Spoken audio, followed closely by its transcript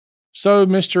So,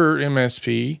 Mr.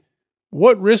 MSP,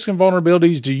 what risks and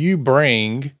vulnerabilities do you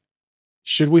bring?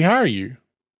 Should we hire you?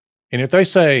 And if they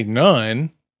say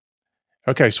none,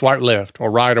 okay, swipe left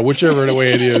or right or whichever the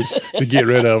way it is to get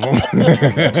rid of them.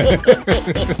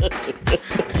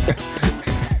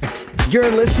 You're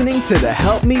listening to the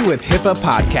Help Me with HIPAA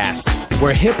podcast,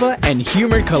 where HIPAA and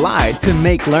humor collide to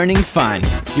make learning fun.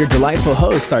 Your delightful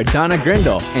hosts are Donna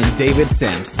Grindle and David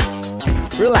Sims.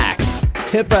 Relax.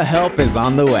 HIPAA help is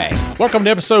on the way. Welcome to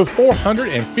episode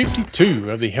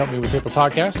 452 of the Help Me with HIPAA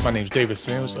podcast. My name is David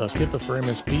Sims of HIPAA for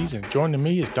MSPs, and joining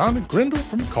me is Donna Grindle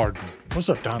from Carden. What's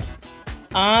up, Donna?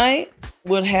 I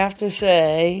would have to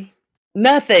say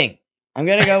nothing. I'm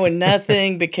going to go with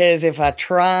nothing because if I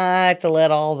try to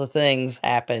let all the things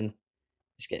happen,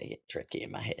 it's going to get tricky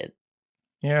in my head.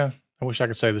 Yeah, I wish I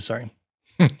could say the same.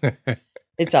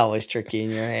 It's always tricky in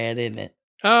your head, isn't it?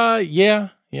 Yeah.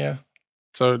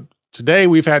 So today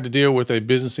we've had to deal with a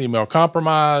business email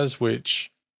compromise,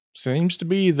 which seems to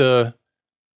be the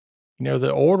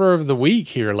order of the week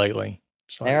here lately.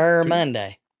 It's like,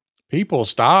 Monday. People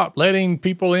stop letting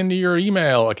people into your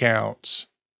email accounts.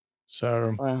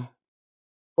 So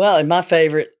well, and my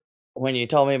favorite when you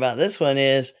told me about this one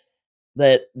is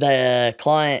that the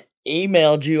client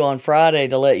emailed you on Friday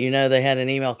to let you know they had an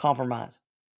email compromise.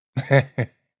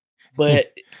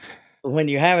 But when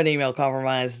you have an email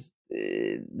compromise,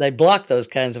 they block those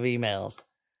kinds of emails.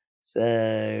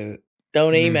 So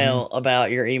don't email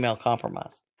about your email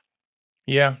compromise.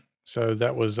 Yeah. So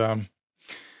that was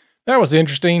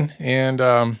interesting.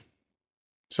 And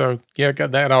so yeah,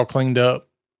 got that all cleaned up.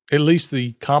 At least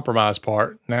the compromise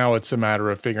part. Now it's a matter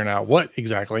of figuring out what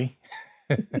exactly.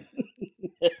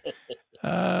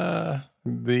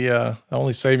 The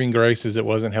only saving grace is it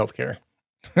wasn't healthcare.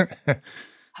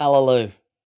 Hallelujah.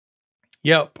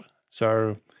 Yep.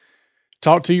 So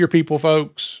talk to your people,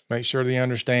 folks. Make sure they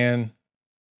understand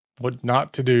what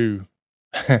not to do.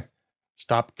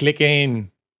 Stop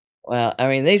clicking. Well, I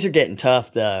mean, these are getting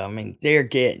tough, though. I mean, they're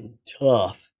getting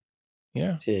tough.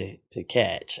 Yeah. To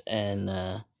catch. And,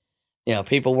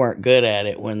 people weren't good at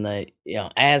it when they,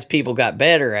 as people got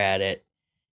better at it,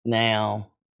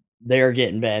 now they're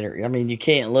getting better. I mean, you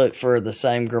can't look for the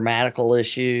same grammatical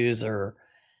issues or,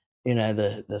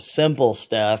 the simple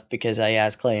stuff because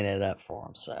AI's cleaning it up for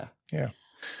them. So, yeah.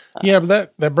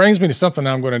 But that brings me to something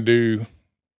I'm going to do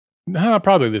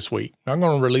probably this week. I'm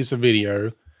going to release a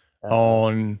video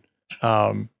on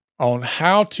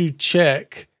how to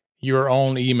check your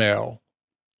own email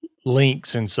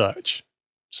links and such.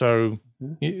 So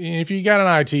if you got an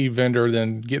IT vendor,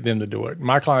 then get them to do it.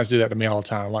 My clients do that to me all the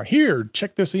time. Like, here,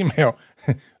 check this email.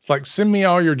 It's like, send me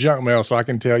all your junk mail so I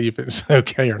can tell you if it's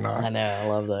okay or not. I know. I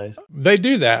love those. They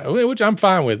do that, which I'm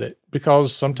fine with it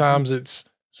because sometimes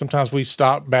we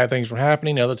stop bad things from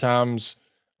happening. Other times,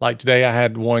 like today, I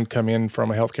had one come in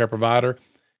from a healthcare provider.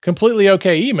 Completely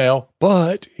okay email,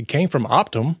 but it came from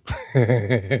Optum.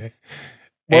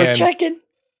 We're checking.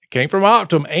 It came from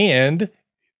Optum, and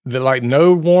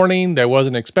no warning. They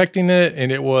wasn't expecting it,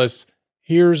 and it was,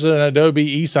 here's an Adobe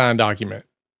e-sign document.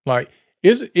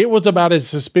 It was about as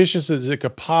suspicious as it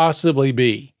could possibly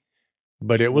be,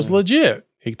 but it was legit.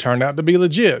 It turned out to be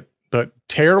legit, but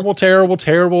terrible, terrible,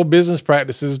 terrible business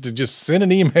practices to just send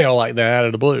an email like that out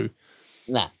of the blue.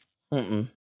 Nah.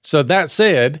 So that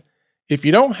said, if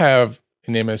you don't have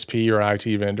an MSP or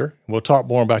IT vendor, we'll talk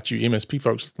more about you MSP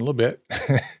folks in a little bit,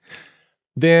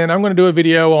 then I'm going to do a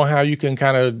video on how you can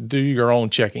kind of do your own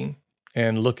checking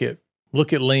and look at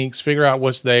links, figure out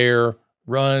what's there,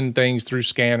 run things through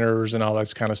scanners and all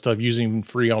that kind of stuff using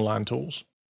free online tools.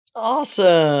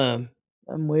 Awesome.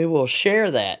 And we will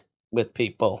share that with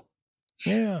people.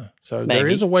 Yeah. So there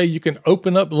is a way you can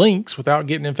open up links without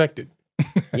getting infected.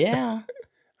 Yeah.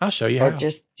 I'll show you or how.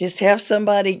 just have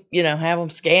somebody, have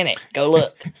them scan it. Go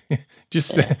look.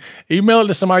 Just email it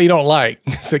to somebody you don't like.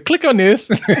 Say, click on this.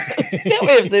 Tell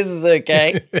me if this is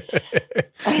okay.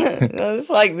 It's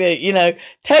like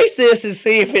taste this and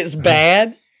see if it's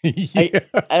bad. Yeah.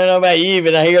 I don't know about you,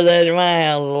 but I hear that in my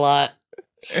house a lot.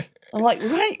 I'm like,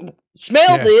 wait,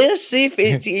 smell this. See if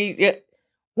it's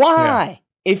why?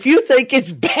 Yeah. If you think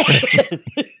it's bad.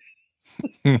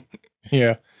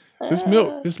 Yeah. This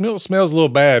milk smells a little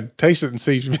bad. Taste it and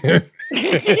see.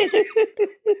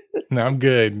 No, I'm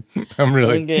good.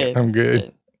 I'm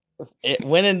good.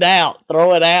 When in doubt,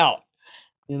 throw it out.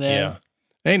 Yeah.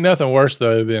 Ain't nothing worse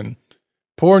though than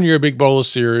pouring you a big bowl of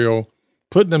cereal,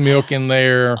 putting the milk in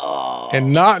there,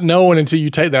 and not knowing until you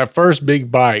take that first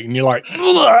big bite, and you're like,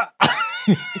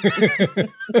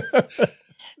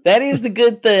 that is the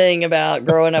good thing about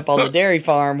growing up on the dairy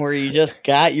farm, where you just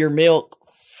got your milk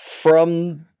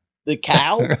from the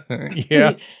cow.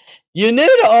 Yeah. You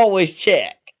knew to always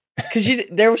check because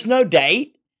there was no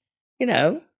date. You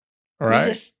know,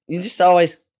 Right. you just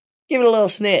always give it a little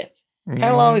sniff.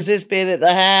 How long has this been at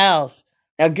the house?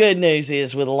 Now, good news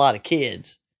is with a lot of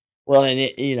kids. Well, and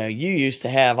you used to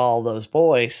have all those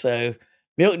boys, so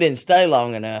milk didn't stay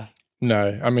long enough.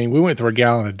 No, I mean, we went through a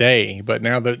gallon a day, but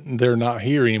now that they're not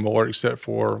here anymore, except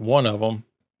for one of them,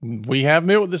 we have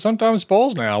milk that sometimes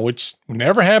spoils now, which we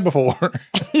never had before.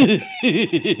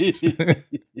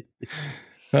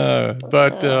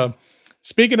 But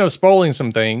speaking of spoiling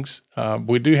some things,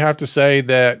 we do have to say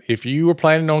that if you were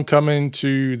planning on coming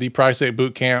to the Price 8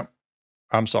 boot camp,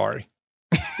 I'm sorry.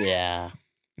 Yeah.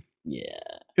 Yeah.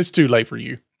 It's too late for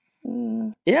you.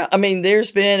 Yeah. I mean,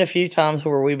 there's been a few times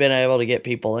where we've been able to get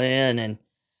people in, and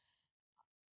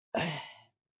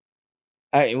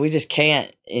we just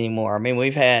can't anymore. I mean,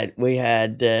 we put it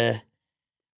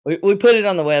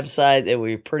on the website that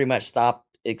we pretty much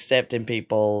stopped accepting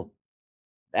people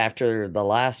after the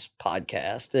last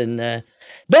podcast. And,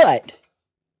 but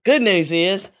good news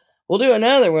is we'll do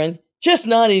another one, just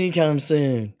not anytime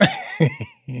soon.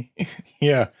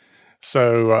 Yeah.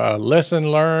 So,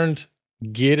 lesson learned,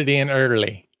 get it in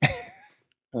early.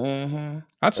 Mm-hmm.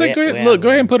 I'd say go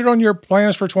ahead and put it on your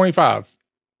plans for 25.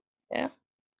 Yeah.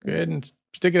 Go ahead and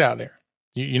stick it out there.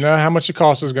 You know how much the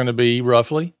cost is going to be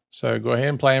roughly. So go ahead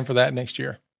and plan for that next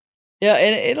year. Yeah.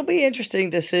 And it'll be interesting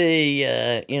to see,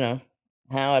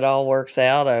 how it all works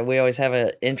out. We always have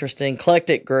an interesting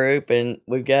eclectic group, and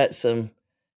we've got some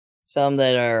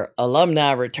that are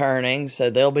alumni returning. So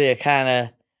they'll be a kind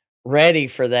of ready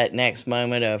for that next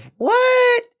moment of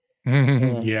what?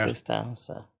 Yeah. This time.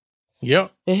 So,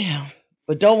 yep. Yeah.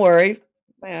 But don't worry.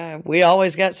 We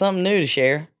always got something new to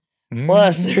share.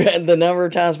 Plus, the number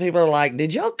of times people are like,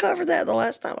 did y'all cover that the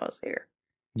last time I was here?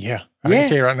 Yeah. I can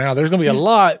tell you right now, there's going to be a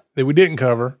lot that we didn't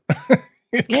cover.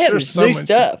 Yeah, there's so new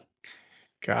stuff.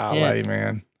 Golly,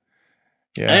 man.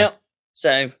 Yeah. Well,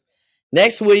 so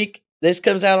next week, this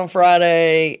comes out on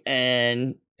Friday,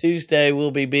 and Tuesday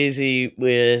we'll be busy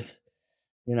with,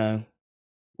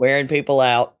 wearing people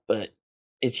out, but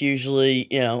it's usually,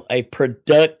 a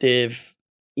productive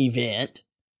event,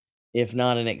 if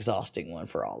not an exhausting one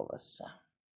for all of us. So.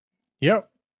 Yep.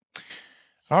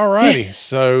 All righty. Yes.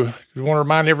 So we want to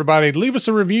remind everybody, leave us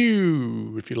a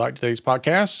review if you like today's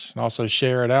podcast, and also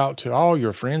share it out to all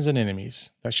your friends and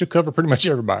enemies. That should cover pretty much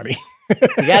everybody.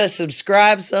 You got to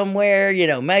subscribe somewhere,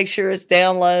 make sure it's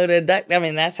downloaded.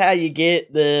 That's how you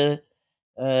get the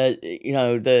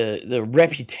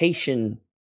reputation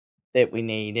that we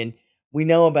need. And we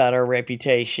know about our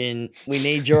reputation. We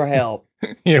need your help.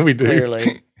 Yeah, we do.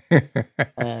 Clearly.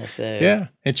 Yeah.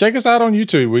 And check us out on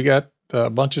YouTube. We got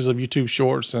bunches of YouTube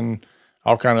shorts and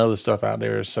all kind of other stuff out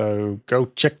there. So go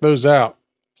check those out.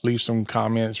 Leave some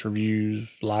comments, reviews,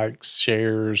 likes,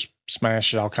 shares,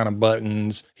 smash all kind of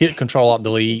buttons, hit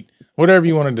Control-Alt-Delete, whatever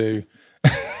you want to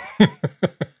do.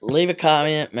 Leave a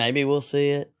comment. Maybe we'll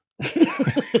see it.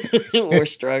 We're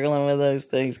struggling with those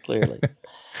things, clearly.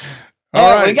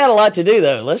 All right. We got a lot to do,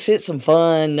 though. Let's hit some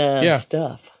fun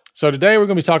stuff. So today we're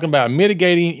going to be talking about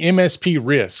mitigating MSP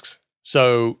risks.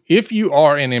 So if you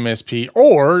are an MSP,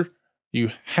 or you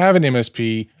have an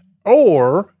MSP,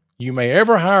 or you may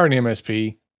ever hire an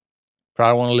MSP,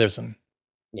 probably want to listen.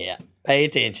 Yeah. Pay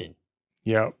attention.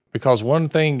 Yeah. Because one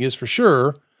thing is for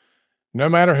sure, no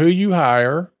matter who you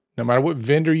hire, no matter what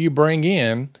vendor you bring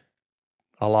in,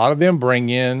 a lot of them bring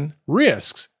in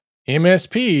risks.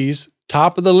 MSPs,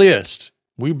 top of the list.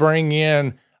 We bring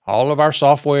in all of our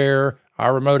software,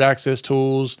 our remote access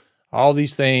tools, all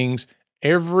these things.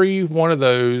 Every one of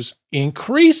those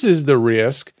increases the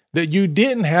risk that you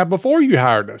didn't have before you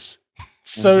hired us.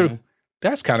 So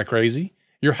that's kind of crazy.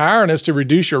 You're hiring us to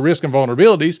reduce your risk and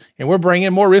vulnerabilities, and we're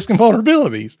bringing more risk and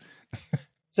vulnerabilities.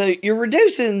 So you're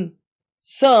reducing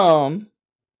some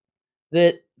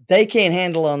that they can't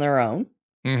handle on their own,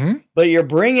 but you're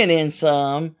bringing in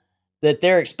some that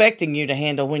they're expecting you to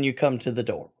handle when you come to the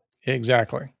door.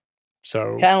 Exactly. So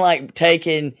it's kind of like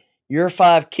taking your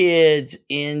 5 kids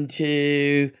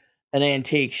into an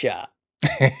antique shop,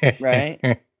 right?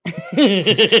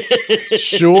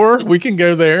 Sure, we can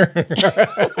go there.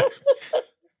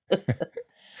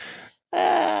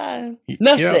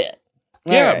 Enough said.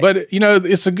 Yeah, right. But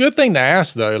it's a good thing to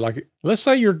ask though. Like, let's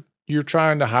say you're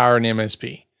trying to hire an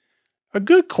MSP. A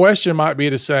good question might be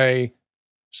to say,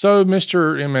 so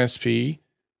Mr. MSP,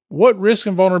 what risks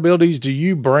and vulnerabilities do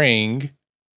you bring?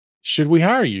 Should we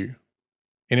hire you?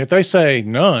 And if they say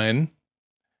none,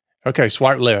 okay,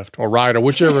 swipe left or right or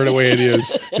whichever the way it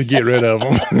is to get rid of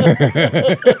them.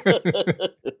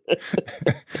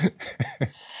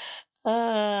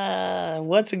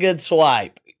 What's a good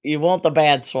swipe? You want the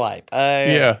bad swipe.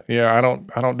 Yeah. I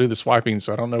don't do the swiping,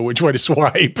 so I don't know which way to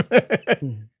swipe.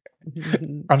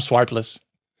 I'm swipeless.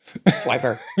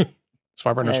 Swiper.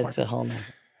 Swiper, no That's swiper. a whole nother.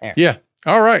 There. Yeah.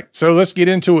 All right. So let's get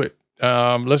into it.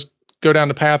 Let's go down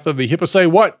the path of the HIPAA Say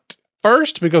What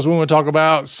first, because we want to talk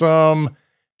about some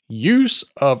use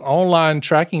of online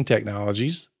tracking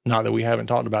technologies. Not that we haven't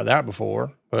talked about that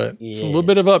before, but it's a little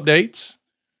bit of updates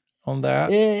on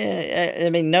that. Yeah. I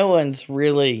mean, no one's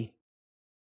really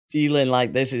feeling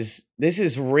like this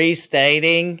is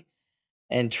restating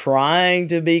and trying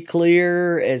to be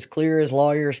clear as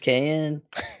lawyers can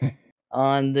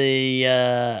on the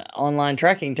online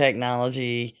tracking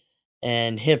technology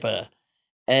and HIPAA.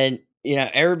 And,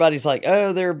 everybody's like,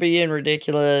 oh, they're being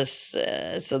ridiculous.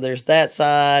 So there's that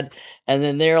side. And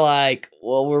then they're like,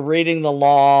 well, we're reading the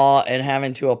law and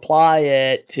having to apply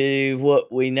it to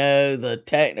what we know the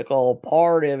technical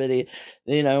part of it is.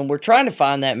 And we're trying to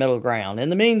find that middle ground. In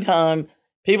the meantime,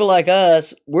 people like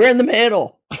us, we're in the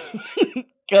middle.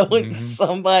 Going,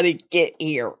 somebody get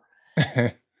here.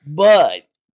 But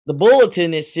the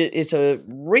bulletin is it's a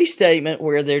restatement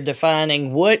where they're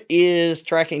defining what is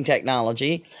tracking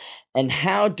technology and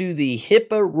how do the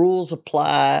HIPAA rules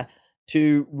apply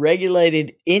to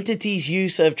regulated entities'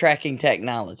 use of tracking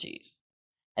technologies.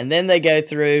 And then they go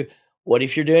through, what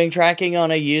if you're doing tracking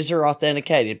on a user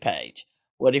authenticated page?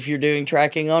 What if you're doing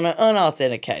tracking on an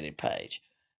unauthenticated page?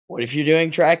 What if you're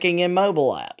doing tracking in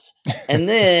mobile apps? And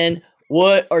then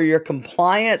what are your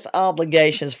compliance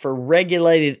obligations for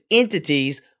regulated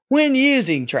entities when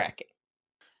using tracking?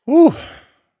 Ooh.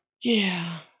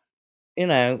 Yeah.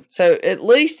 So at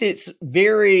least it's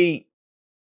very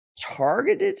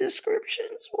targeted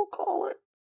descriptions, we'll call it.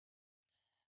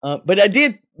 But I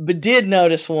did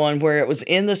notice one where it was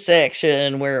in the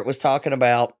section where it was talking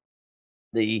about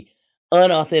the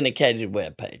unauthenticated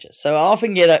web pages. So I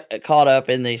often get caught up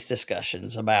in these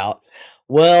discussions about,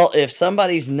 well, if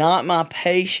somebody's not my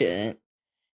patient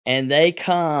and they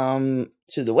come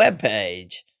to the web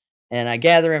page and I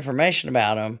gather information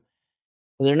about them,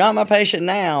 they're not my patient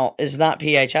now, it's not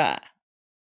PHI.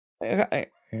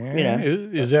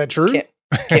 Is that true?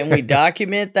 Can we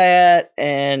document that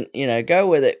and, go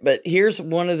with it? But here's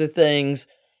one of the things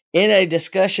in a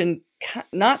discussion,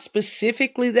 not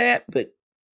specifically that, but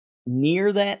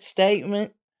near that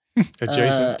statement.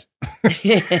 Adjacent.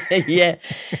 Yeah.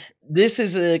 This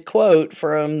is a quote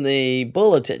from the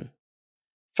bulletin.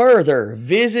 Further,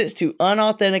 visits to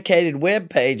unauthenticated web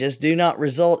pages do not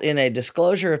result in a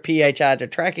disclosure of PHI to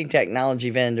tracking technology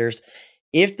vendors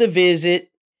if the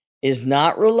visit is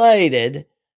not related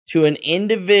to an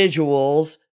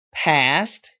individual's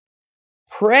past,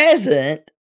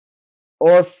 present,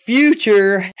 or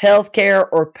future healthcare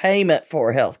or payment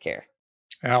for healthcare.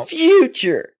 Ouch.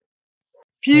 Future.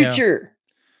 Yeah.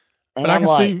 And but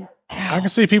I can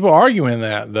see people arguing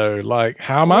that though. Like,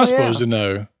 how am I supposed to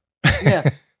know? Yeah.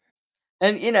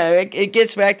 And, it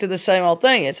gets back to the same old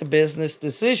thing. It's a business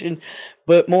decision,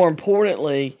 but more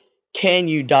importantly, can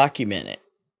you document it?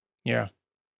 Yeah.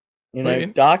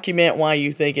 Document why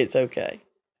you think it's okay.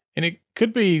 And it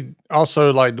could be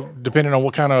also like, depending on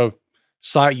what kind of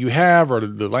site you have or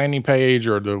the landing page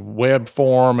or the web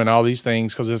form and all these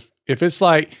things. Because if it's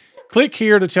like, click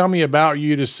here to tell me about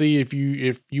you to see if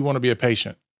you want to be a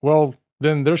patient. Well,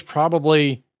 then there's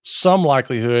probably some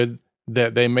likelihood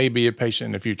that they may be a patient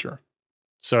in the future.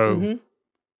 So,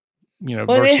 Well,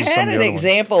 versus it had an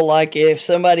example like if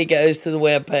somebody goes to the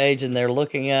web page and they're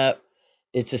looking up,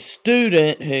 it's a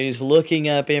student who's looking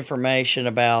up information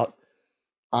about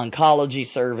oncology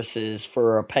services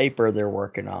for a paper they're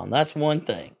working on. That's one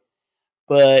thing.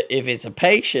 But if it's a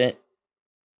patient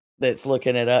that's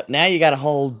looking it up, now you got a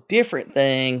whole different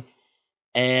thing.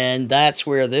 And that's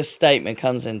where this statement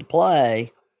comes into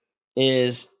play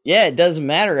is, it doesn't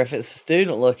matter if it's a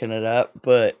student looking it up,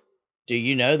 but do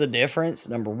you know the difference?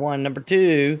 Number one. Number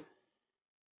two,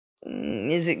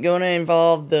 is it going to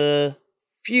involve the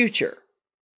future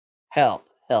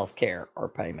healthcare or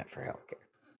payment for healthcare?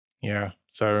 Yeah.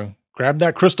 So grab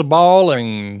that crystal ball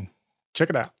and check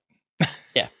it out.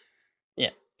 Yeah.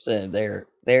 So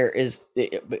there is,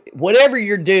 whatever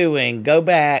you're doing, go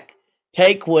back,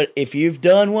 if you've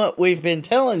done what we've been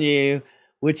telling you,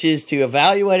 which is to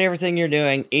evaluate everything you're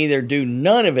doing, either do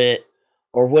none of it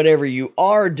or whatever you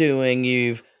are doing,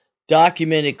 you've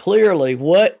documented clearly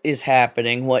what is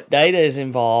happening, what data is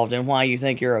involved, and why you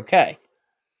think you're okay.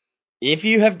 If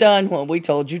you have done what we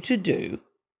told you to do,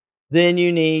 then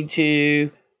you need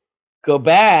to go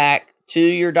back to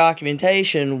your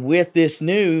documentation with this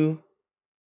new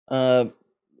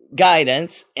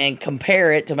guidance and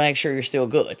compare it to make sure you're still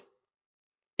good.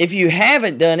 if you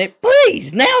haven't done it,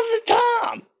 please, now's the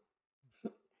time.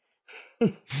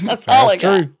 That's all I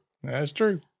got. That's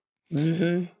true.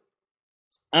 Mm-hmm.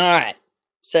 All right.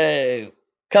 So, a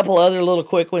couple other little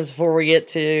quick ones before we get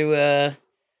to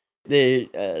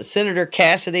Senator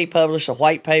Cassidy published a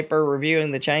white paper reviewing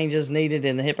the changes needed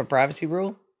in the HIPAA privacy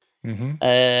rule. Mm-hmm.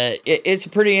 It's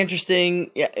pretty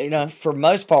interesting. For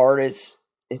most part, it's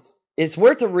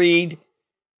worth a read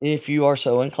if you are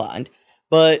so inclined,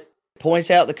 but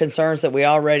points out the concerns that we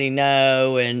already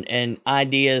know and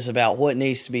ideas about what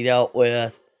needs to be dealt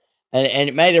with. And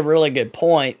it made a really good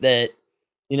point that,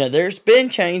 there's been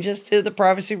changes to the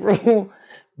privacy rule,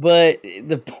 but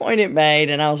the point it made,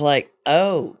 and I was like,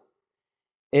 oh,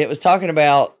 it was talking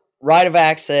about right of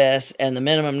access and the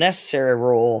minimum necessary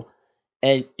rule.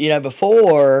 And,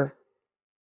 before,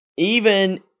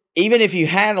 even if you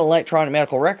had an electronic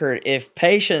medical record, if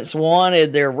patients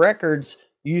wanted their records,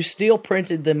 you still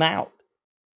printed them out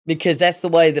because that's the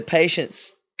way the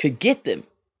patients could get them.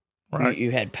 Right.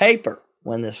 You had paper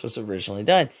when this was originally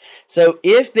done. So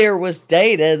if there was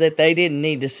data that they didn't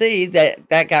need to see, that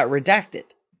got redacted.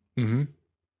 Mm-hmm.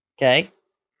 Okay?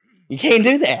 You can't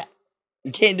do that.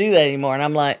 You can't do that anymore. And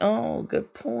I'm like, oh,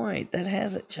 good point. That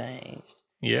hasn't changed.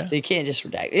 Yeah. So you can't just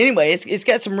redact. Anyway, it's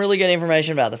got some really good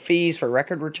information about the fees for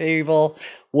record retrieval,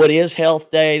 what is health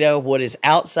data, what is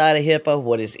outside of HIPAA,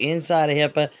 what is inside of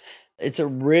HIPAA. It's a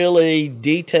really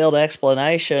detailed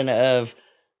explanation of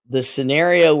the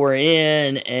scenario we're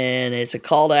in, and it's a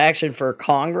call to action for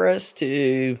Congress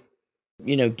to,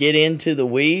 get into the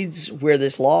weeds where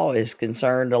this law is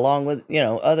concerned, along with,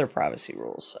 other privacy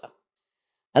rules. So.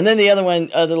 And then the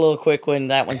other little quick one,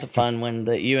 that one's a fun one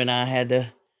that you and I had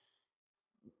to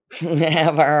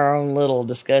have our own little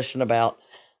discussion about.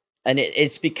 And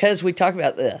it's because we talk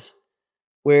about this,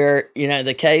 where,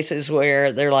 the cases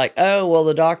where they're like, oh, well,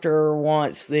 the doctor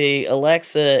wants the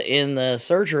Alexa in the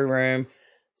surgery room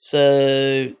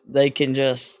so they can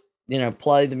just,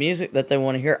 play the music that they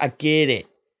want to hear. I get it.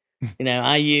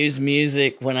 I use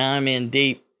music when I'm in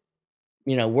deep,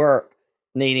 work,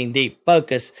 needing deep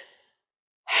focus.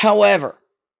 However,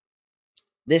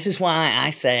 this is why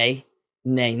I say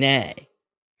nay, nay.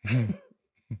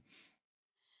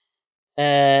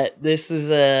 This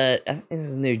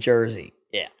is New Jersey.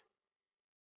 Yeah.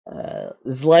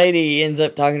 This lady ends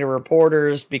up talking to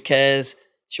reporters because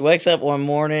she wakes up one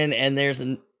morning and there's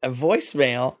a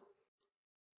voicemail,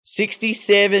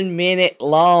 67-minute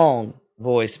long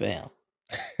voicemail.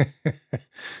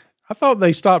 I thought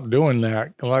they stopped doing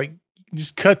that. Like,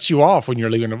 just cut you off when you're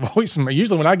leaving a voicemail.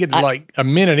 Usually when I get to like a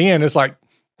minute in, it's like,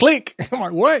 click. I'm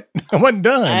like, what? I wasn't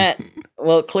done.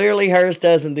 Well, clearly hers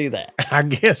doesn't do that. I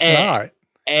guess not.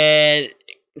 And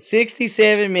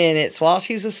 67 minutes while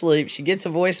she's asleep, she gets a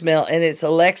voicemail and it's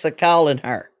Alexa calling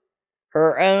her.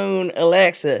 Her own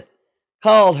Alexa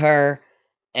called her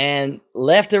and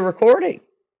left a recording.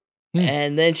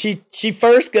 And then she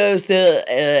first goes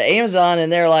to Amazon and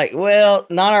they're like, well,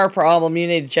 not our problem. You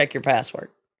need to check your password.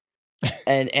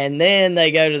 and then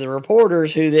they go to the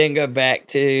reporters who then go back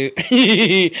to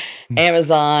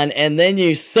Amazon. And then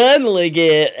you suddenly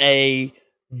get a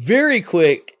very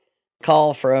quick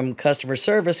call from customer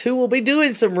service who will be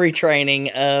doing some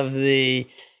retraining of the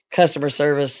customer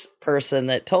service person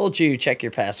that told you check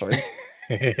your passwords.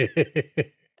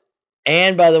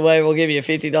 And by the way, we'll give you a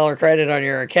 $50 credit on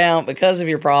your account because of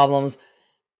your problems.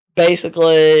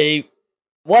 Basically,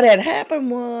 what had happened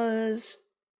was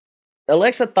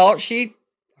Alexa thought she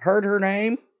heard her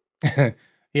name.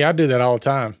 Yeah, I do that all the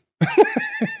time.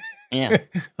 Yeah.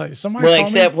 Like somebody. Well,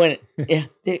 except when,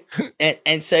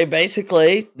 and so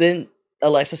basically, then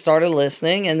Alexa started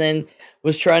listening and then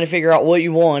was trying to figure out what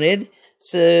you wanted.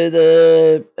 So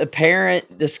the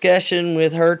apparent discussion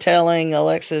with her telling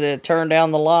Alexa to turn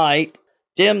down the light,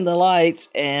 dim the lights,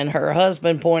 and her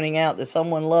husband pointing out that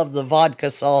someone loved the vodka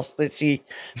sauce that she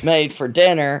made for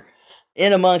dinner.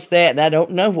 In amongst that, and I don't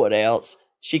know what else,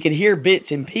 she could hear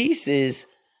bits and pieces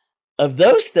of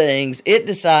those things. It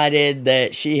decided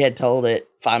that she had told it,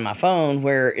 find my phone,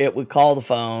 where it would call the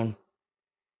phone.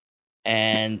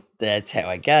 And that's how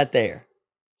I got there.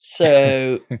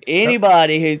 So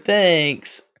anybody who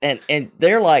thinks, and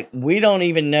they're like, we don't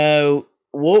even know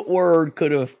what word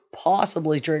could have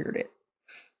possibly triggered it.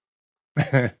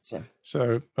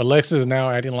 So Alexa is now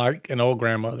acting like an old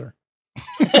grandmother.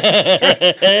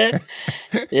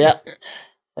 Yeah.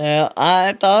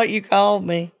 I thought you called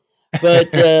me.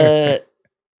 But the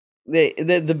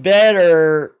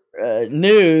better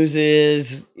news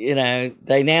is,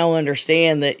 they now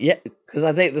understand that, because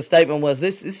I think the statement was,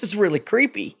 this is really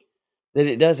creepy that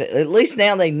it does it. At least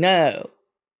now they know.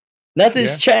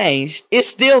 Nothing's changed. It's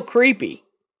still creepy.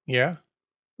 Yeah.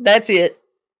 That's it.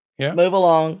 Yeah. Move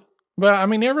along. But I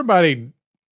mean, everybody,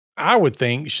 I would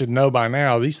think, should know by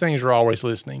now, these things are always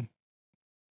listening.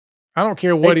 I don't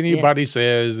care what anybody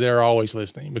says, they're always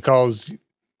listening, because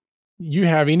you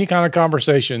have any kind of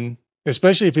conversation,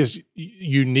 especially if it's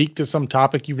unique to some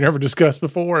topic you've never discussed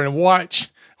before, and watch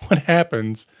what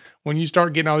happens when you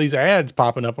start getting all these ads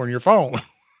popping up on your phone.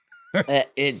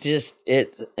 What it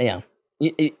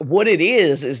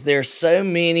is there's so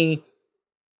many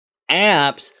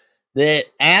apps that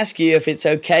ask you if it's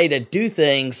okay to do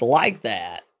things like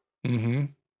that. Mm-hmm.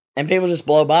 And people just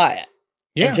blow by it.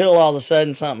 Yeah. Until all of a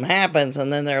sudden something happens,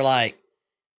 and then they're like,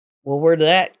 well, where did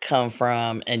that come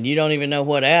from? And you don't even know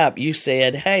what app. You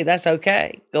said, hey, that's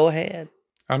okay. Go ahead.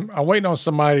 I'm waiting on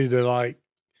somebody to, like,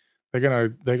 they're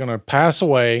gonna pass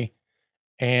away,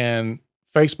 and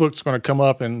Facebook's gonna come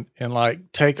up and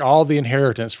like take all the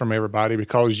inheritance from everybody,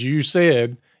 because you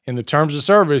said in the terms of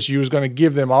service you was gonna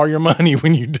give them all your money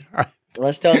when you die.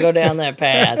 Let's don't go down that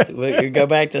path. We go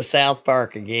back to South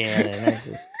Park again, and this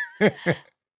is.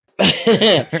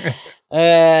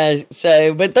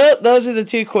 Those are the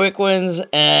two quick ones,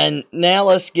 and now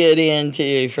let's get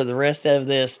into, for the rest of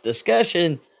this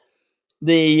discussion,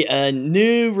 the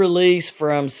new release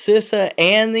from CISA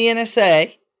and the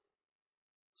NSA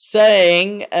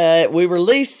saying we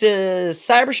released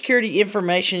cybersecurity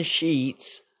information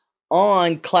sheets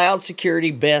on cloud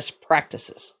security best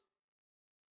practices,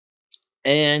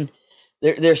 and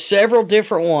there's several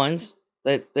different ones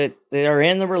that are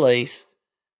in the release.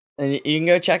 And you can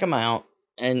go check them out.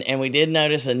 And we did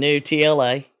notice a new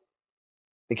TLA,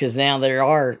 because now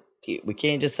we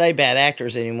can't just say bad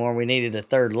actors anymore. We needed a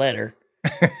third letter.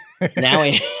 Now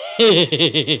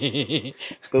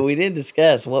but we did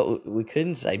discuss what we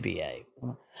couldn't say BA.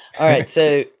 All right.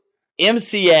 So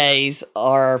MCAs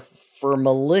are for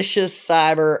malicious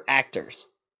cyber actors.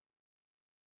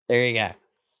 There you go.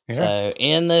 Yeah. So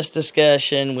in this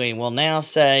discussion, we will now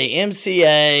say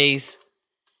MCAs.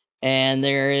 And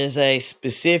there is a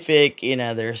specific,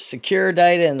 there's secure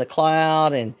data in the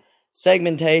cloud, and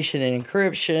segmentation and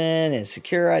encryption and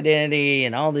secure identity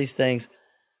and all these things.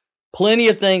 Plenty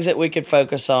of things that we could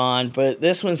focus on, but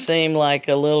this one seemed like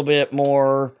a little bit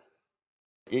more,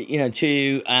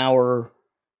 to our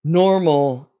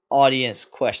normal audience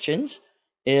questions,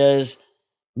 is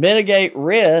mitigate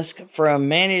risk from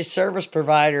managed service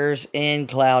providers in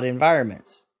cloud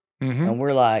environments. Mm-hmm. And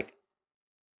we're like,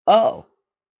 oh,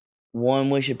 one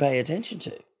we should pay attention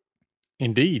to.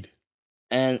 Indeed.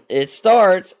 And it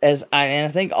starts I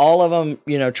think all of them,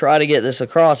 try to get this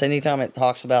across anytime it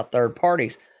talks about third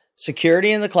parties.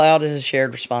 Security in the cloud is a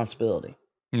shared responsibility.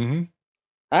 Mm-hmm.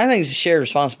 I think it's a shared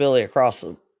responsibility across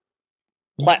the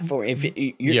platform. If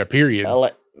period. Period.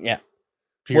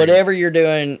 Whatever you're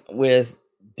doing with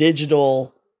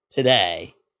digital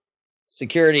today,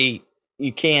 security,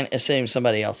 you can't assume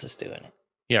somebody else is doing it.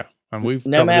 Yeah. And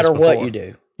no matter what you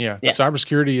do. Yeah.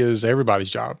 Cybersecurity is everybody's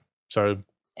job. So,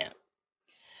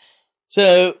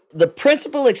 So the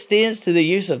principle extends to the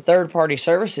use of third-party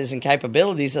services and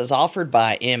capabilities as offered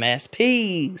by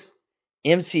MSPs.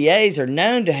 MCAs are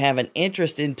known to have an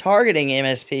interest in targeting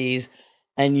MSPs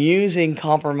and using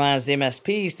compromised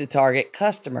MSPs to target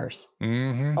customers.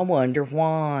 Mm-hmm. I wonder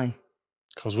why.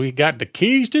 Because we got the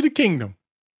keys to the kingdom.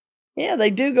 Yeah, they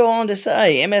do go on to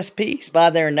say MSPs,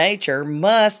 by their nature,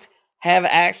 must have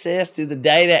access to the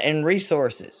data and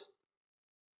resources,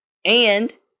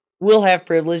 and will have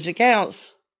privileged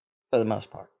accounts for the most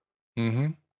part.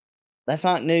 Mm-hmm. That's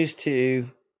not news to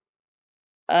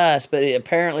us, but it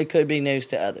apparently could be news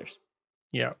to others.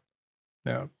 Yeah.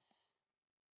 Yeah.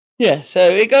 Yeah, so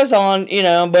it goes on,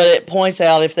 but it points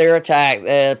out if they're attacked,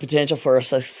 the potential for a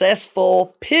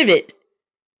successful pivot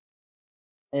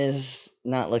is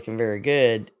not looking very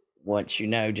good once you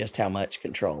know just how much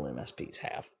control MSPs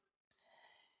have.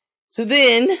 So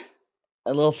then,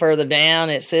 a little further down,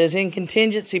 it says, in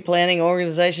contingency planning,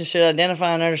 organizations should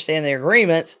identify and understand the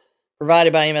agreements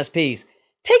provided by MSPs.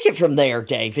 Take it from there,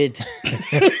 David.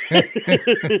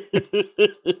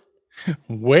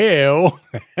 Well,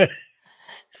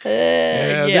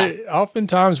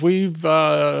 oftentimes we've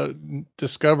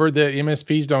discovered that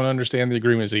MSPs don't understand the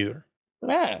agreements either.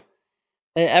 No.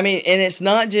 I mean, and it's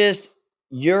not just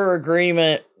your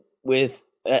agreement with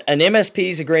an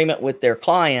MSP's agreement with their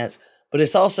clients, but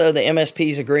it's also the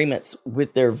MSP's agreements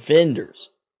with their vendors.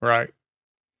 Right.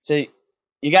 So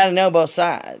you got to know both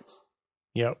sides.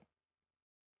 Yep.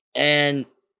 And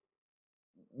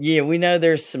yeah, we know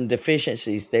there's some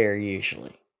deficiencies there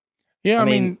usually. Yeah. I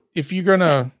mean, if you're going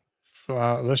to,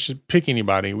 let's just pick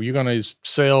anybody, you're going to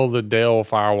sell the Dell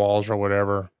firewalls or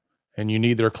whatever, and you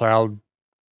need their cloud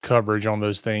coverage on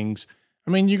those things. I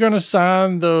I mean, you're going to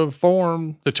sign the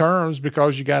form, the terms,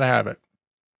 because you got to have it.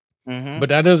 Mm-hmm. But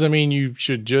that doesn't mean you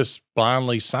should just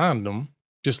blindly sign them.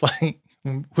 Just like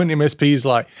when MSP's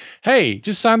like, hey,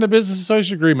 just sign the business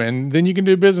associate agreement and then you can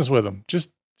do business with them. Just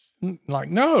like,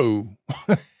 no.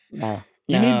 No.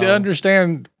 You need to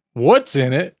understand what's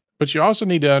in it, but you also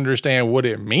need to understand what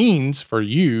it means for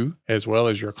you as well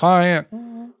as your client,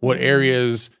 what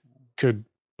areas could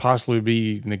possibly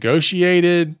be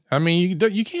negotiated. I mean,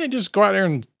 you can't just go out there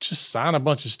and just sign a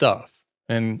bunch of stuff.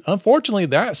 And unfortunately,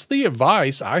 that's the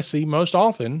advice I see most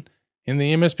often in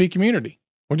the MSP community.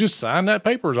 Well, just sign that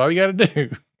paper is all you got to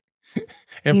do.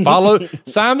 And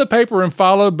sign the paper and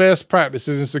follow best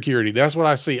practices in security. That's what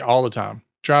I see all the time.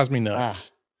 Drives me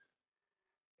nuts.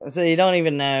 So you don't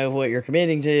even know what you're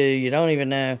committing to. You don't even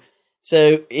know.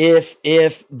 So if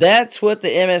that's what the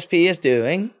MSP is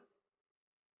doing,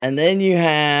 and then you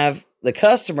have the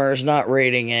customers not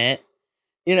reading it,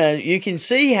 you can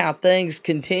see how things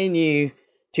continue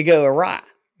to go awry.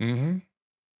 Mm-hmm.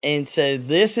 And so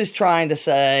this is trying to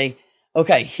say,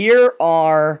 okay, here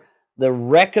are the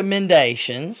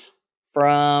recommendations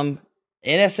from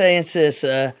NSA and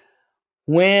CISA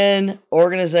when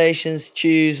organizations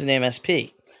choose an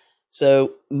MSP.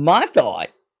 So my thought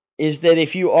is that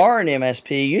if you are an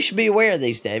MSP, you should be aware of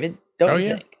these, David. Don't you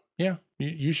think? Yeah.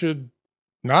 You should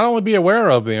not only be aware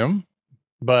of them,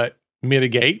 but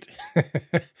mitigate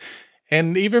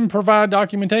and even provide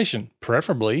documentation,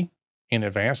 preferably in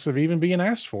advance of even being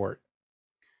asked for it.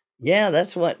 Yeah,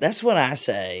 that's what I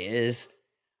say is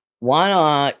why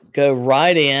not go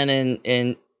right in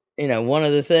and one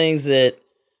of the things that,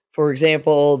 for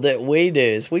example, that we do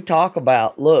is we talk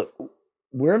about, look,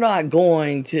 we're not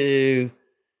going to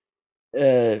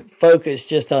focus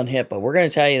just on HIPAA. We're going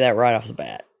to tell you that right off the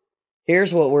bat.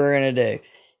 Here's what we're going to do.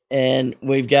 And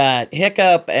we've got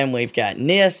HICCUP, and we've got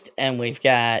NIST, and we've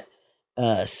got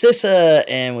CISA,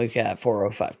 and we've got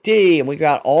 405D, and we've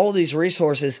got all of these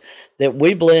resources that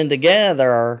we blend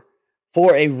together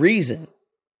for a reason.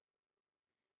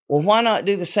 Well, why not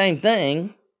do the same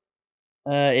thing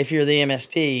if you're the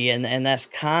MSP? And that's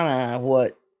kind of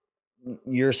what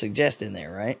you're suggesting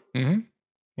there, right? Mm-hmm.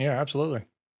 Yeah, absolutely.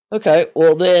 Okay,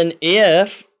 well then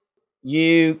if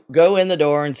you go in the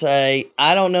door and say,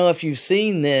 I don't know if you've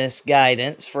seen this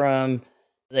guidance from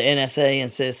the NSA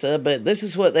and CISA, but this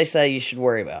is what they say you should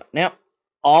worry about. Now,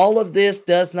 all of this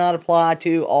does not apply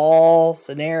to all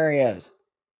scenarios.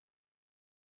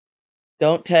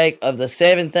 Don't take, of the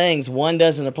 7 things, one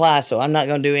doesn't apply, so I'm not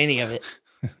going to do any of it.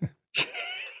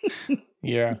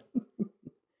 Yeah.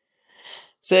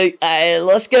 So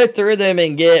let's go through them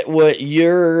and get what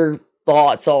your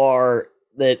thoughts are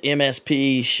that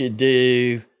MSPs should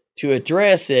do to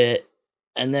address it.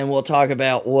 And then we'll talk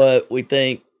about what we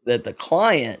think that the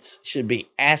clients should be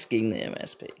asking the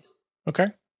MSPs. Okay.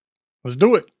 Let's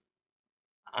do it.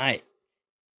 All right.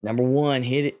 Number 1,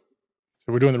 hit it.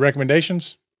 So we're doing the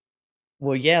recommendations?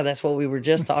 Well, yeah, that's what we were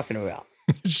just talking about.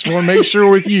 Just want to make sure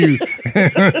with you.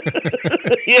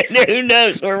 Who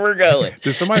knows where we're going?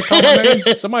 Did somebody call my name?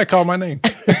 Somebody call my name.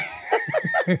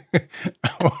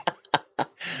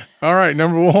 All right.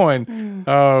 Number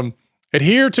 1,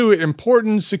 adhere to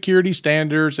important security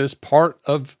standards as part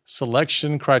of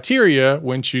selection criteria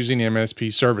when choosing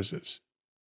MSP services.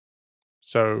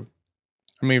 So,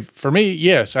 I mean, for me,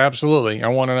 yes, absolutely. I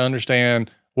want to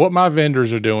understand what my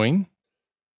vendors are doing.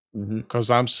 Because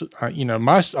a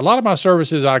lot of my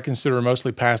services I consider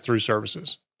mostly pass-through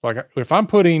services. Like if I'm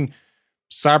putting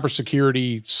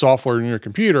cybersecurity software in your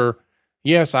computer,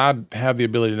 yes, I have the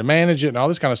ability to manage it and all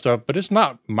this kind of stuff, but it's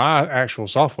not my actual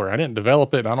software. I didn't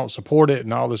develop it, and I don't support it,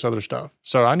 and all this other stuff.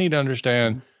 So I need to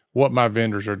understand what my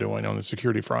vendors are doing on the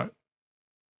security front.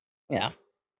 Yeah.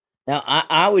 Now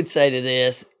I would say to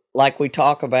this, like we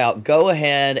talk about, go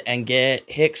ahead and get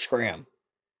HICSCRIM.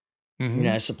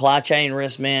 Supply chain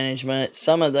risk management,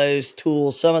 some of those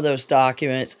tools, some of those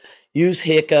documents, use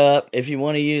HICCUP if you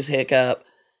want to use HICCUP,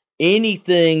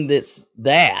 anything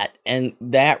and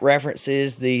that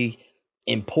references the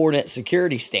important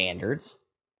security standards,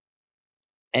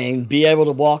 and be able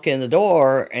to walk in the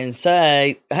door and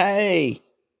say, hey,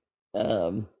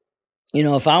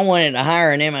 if I wanted to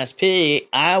hire an MSP,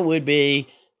 I would be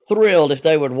thrilled if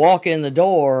they would walk in the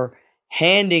door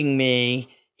handing me,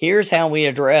 here's how we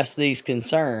address these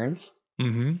concerns.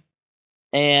 Mm-hmm.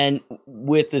 And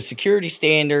with the security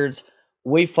standards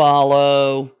we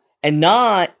follow, and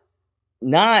not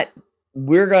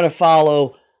we're going to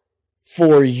follow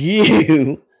for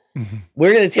you. Mm-hmm.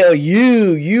 We're going to tell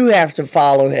you have to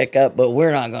follow HICCUP, but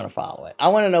we're not going to follow it. I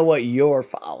want to know what you're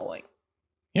following.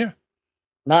 Yeah.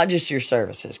 Not just your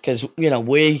services. Because,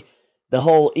 we the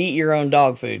whole eat your own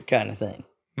dog food kind of thing.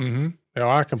 Mm-hmm. No,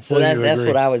 I completely So that's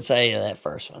agree. what I would say to that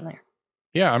first one there.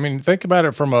 Yeah, I mean, think about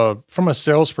it from a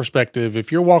sales perspective.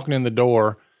 If you're walking in the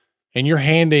door and you're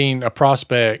handing a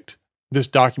prospect this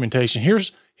documentation,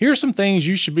 here's some things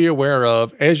you should be aware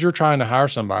of as you're trying to hire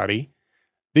somebody.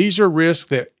 These are risks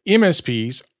that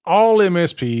MSPs, all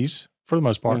MSPs for the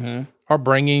most part, are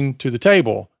bringing to the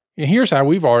table. And here's how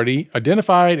we've already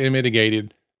identified and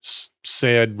mitigated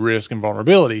said risk and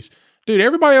vulnerabilities. Dude,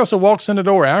 everybody else that walks in the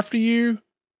door after you,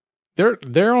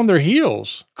 they're on their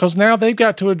heels because now they've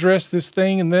got to address this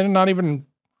thing, and they're not even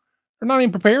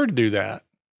prepared to do that.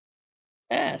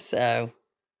 Yeah, so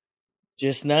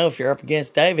just know if you're up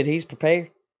against David, he's prepared.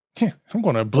 Yeah, I'm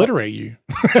going to obliterate you.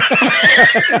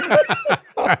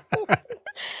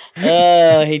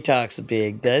 Oh, he talks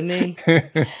big, doesn't he?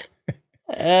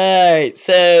 All right,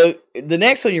 so the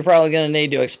next one you're probably going to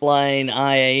need to explain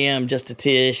IAM just a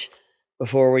tish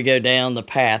before we go down the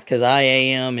path, because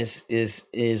IAM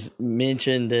is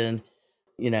mentioned in,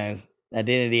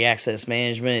 identity access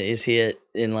management is hit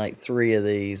in like 3 of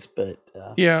these, but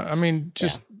yeah, I mean,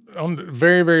 just on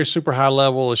very, very super high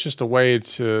level, it's just a way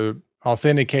to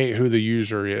authenticate who the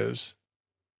user is.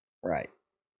 Right.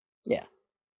 Yeah.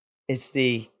 It's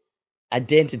the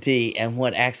identity and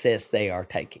what access they are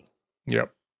taking.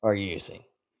 Yep. Or using.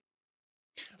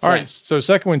 All right. So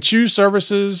second one, choose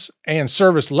services and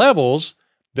service levels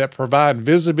that provide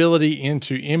visibility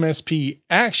into MSP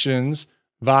actions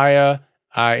via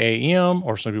IAM,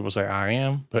 or some people say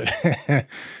IAM, but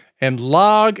and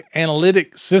log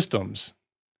analytic systems.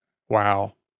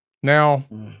 Wow. Now,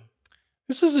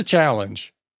 this is a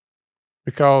challenge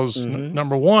because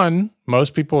number one,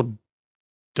 most people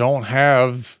don't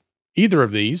have either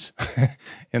of these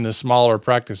in the smaller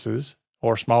practices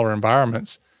or smaller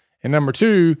environments. And number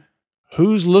two,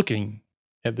 who's looking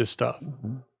at this stuff?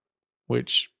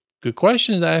 Which, good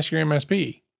question to ask your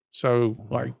MSP. So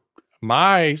like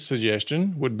my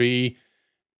suggestion would be,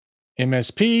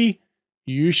 MSP,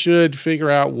 you should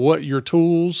figure out what your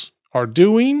tools are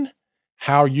doing,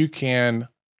 how you can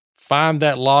find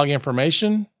that log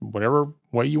information, whatever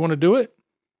way you want to do it,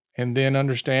 and then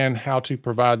understand how to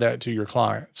provide that to your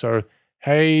client. So,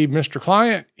 hey, Mr.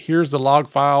 Client, here's the log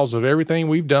files of everything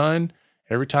we've done,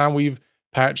 every time we've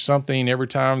patched something, every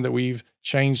time that we've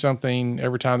changed something,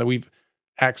 every time that we've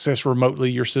accessed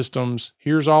remotely your systems.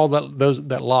 Here's all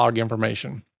that log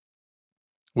information.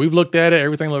 We've looked at it.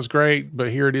 Everything looks great,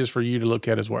 but here it is for you to look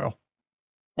at as well.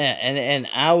 Yeah, and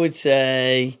I would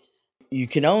say you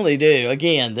can only do,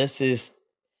 again,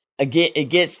 it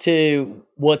gets to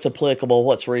what's applicable,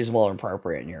 what's reasonable and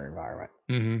appropriate in your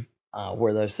environment,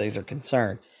 where those things are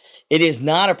concerned. It is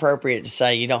not appropriate to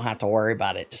say you don't have to worry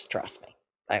about it. Just trust me.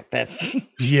 That's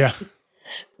yeah.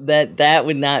 That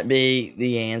would not be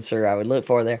the answer I would look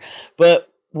for there. But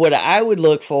what I would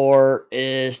look for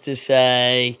is to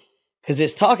say, because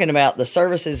it's talking about the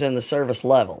services and the service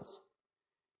levels.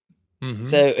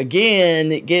 So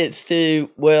again, it gets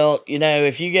to, well,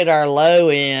 if you get our low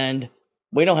end,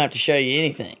 we don't have to show you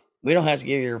anything. We don't have to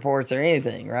give you reports or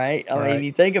anything, right? I mean,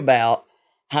 you think about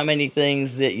how many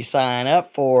things that you sign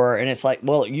up for, and it's like,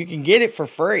 well, you can get it for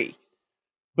free.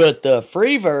 But the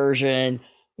free version,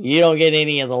 you don't get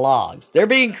any of the logs. They're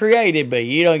being created, but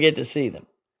you don't get to see them.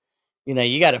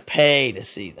 You got to pay to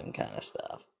see them kind of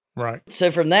stuff. Right. So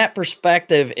from that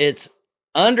perspective, it's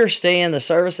understand the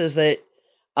services that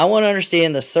I want to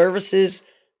understand the services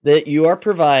that you are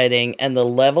providing and the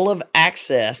level of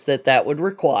access that would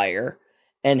require,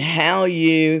 and how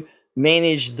you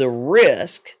manage the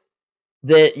risk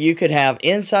that you could have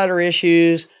insider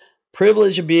issues,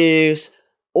 privilege abuse,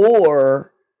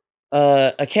 or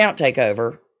account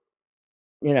takeover,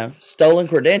 stolen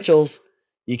credentials.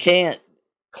 You can't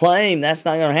claim that's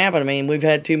not going to happen. I mean, we've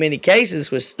had too many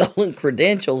cases with stolen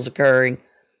credentials occurring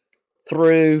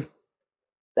through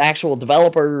actual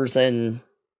developers and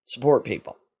support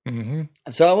people.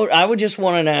 So I would just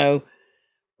want to know,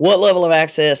 what level of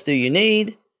access do you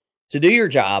need to do your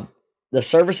job, the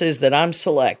services that I'm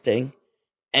selecting,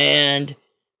 and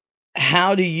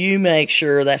how do you make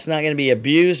sure that's not going to be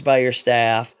abused by your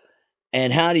staff?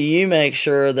 And how do you make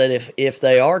sure that if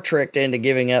they are tricked into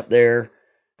giving up their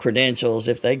credentials,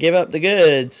 if they give up the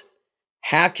goods,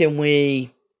 how can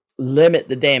we limit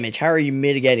the damage? How are you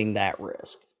mitigating that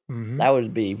risk? That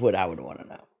would be what I would want to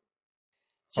know.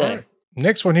 So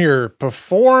next one here,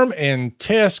 perform and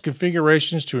test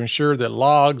configurations to ensure that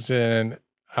logs and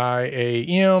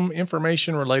IAM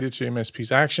information related to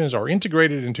MSP's actions are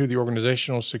integrated into the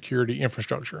organizational security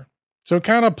infrastructure. So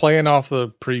kind of playing off the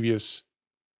previous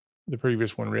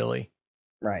one, really.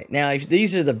 Right. Now, if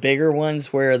these are the bigger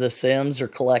ones where the SIMs are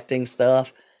collecting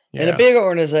stuff, In a big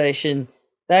organization,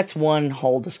 that's one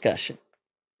whole discussion.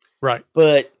 Right.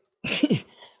 But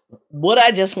what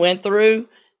I just went through,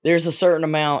 there's a certain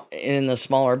amount in the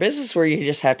smaller business where you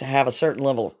just have to have a certain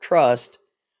level of trust.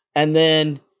 And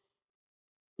then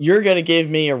you're going to give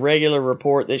me a regular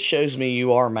report that shows me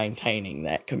you are maintaining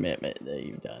that commitment that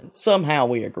you've done. Somehow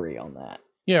we agree on that.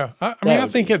 Yeah. I mean, I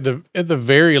think at the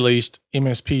very least,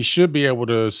 MSP should be able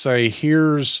to say,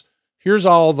 here's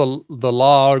all the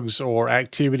logs or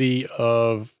activity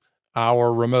of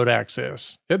our remote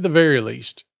access. At the very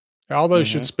least, all those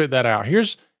should spit that out.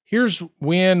 Here's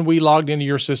when we logged into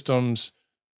your systems,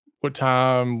 what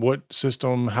time, what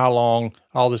system, how long,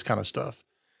 all this kind of stuff.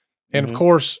 And of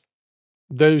course,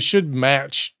 those should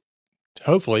match.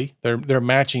 Hopefully, they're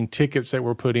matching tickets that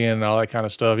were put in and all that kind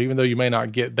of stuff. Even though you may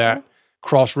not get that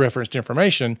cross-referenced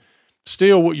information,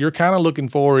 still, what you're kind of looking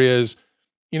for is,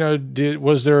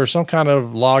 was there some kind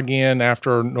of login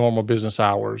after normal business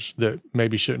hours that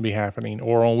maybe shouldn't be happening,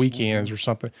 or on weekends or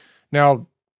something? Now,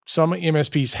 some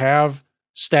MSPs have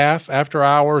staff after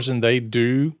hours and they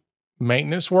do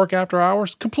maintenance work after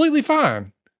hours. Completely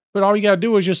fine. But all you got to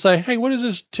do is just say, hey, what is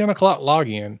this 10 o'clock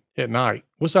login at night?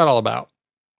 What's that all about?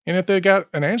 And if they got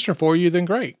an answer for you, then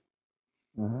great.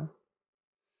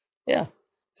 Yeah.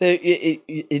 So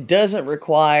it doesn't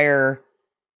require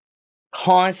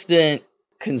constant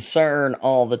concern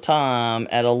all the time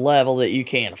at a level that you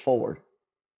can't afford.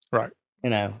 Right.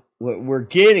 We're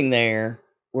getting there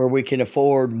where we can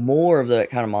afford more of that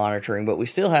kind of monitoring, but we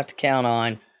still have to count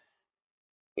on,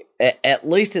 at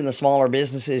least in the smaller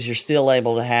businesses, you're still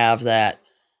able to have that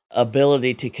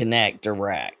ability to connect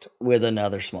direct with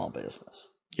another small business.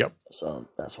 Yep. So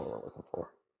that's what we're looking for.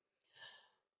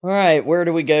 All right, where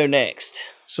do we go next?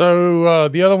 So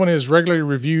the other one is regularly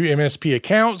review MSP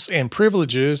accounts and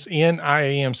privileges in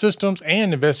IAM systems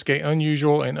and investigate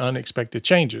unusual and unexpected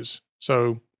changes.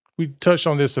 So we touched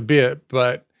on this a bit,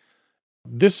 but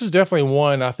this is definitely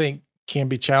one I think can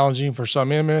be challenging for some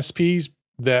MSPs,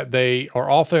 that they are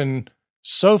often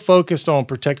so focused on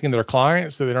protecting their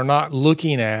clients that they're not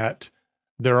looking at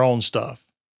their own stuff.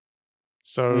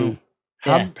 So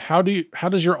how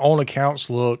does your own accounts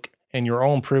look and your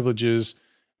own privileges?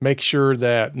 Make sure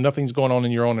that nothing's going on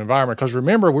in your own environment. Because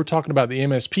remember, we're talking about the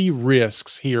MSP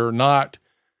risks here, not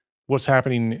what's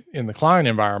happening in the client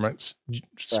environments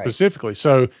specifically. Right.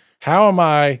 So how am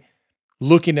I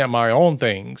looking at my own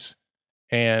things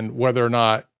and whether or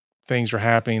not things are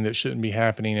happening that shouldn't be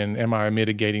happening, and am I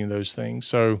mitigating those things?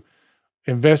 So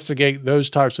investigate those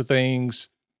types of things.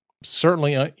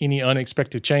 Certainly any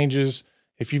unexpected changes.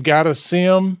 If you've got a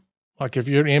SIM, like if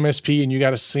you're an MSP and you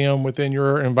got a SIM within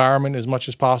your environment as much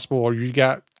as possible, or you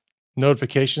got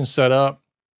notifications set up,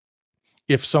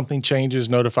 if something changes,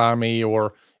 notify me,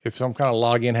 or if some kind of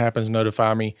login happens,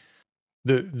 notify me.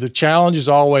 The challenge is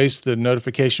always the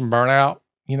notification burnout.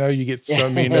 You get so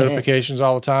many notifications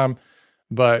all the time,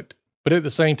 but at the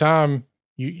same time,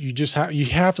 you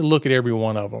have to look at every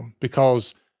one of them,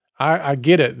 because I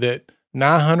get it that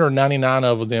 999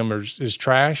 of them is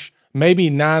trash. Maybe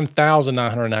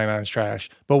 9,999 is trash,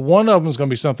 but one of them is going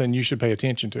to be something you should pay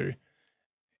attention to.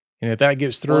 And if that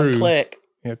gets through,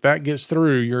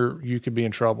 you could be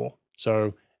in trouble.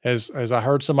 So as I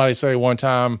heard somebody say one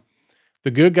time,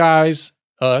 the good guys,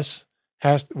 us,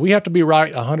 we have to be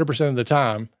right 100% of the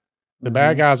time. The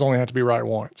bad guys only have to be right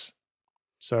once.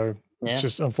 So it's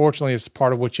just, unfortunately, it's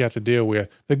part of what you have to deal with.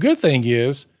 The good thing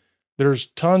is there's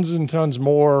tons and tons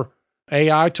more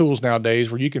AI tools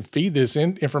nowadays where you can feed this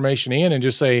information in and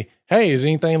just say, hey, does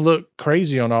anything look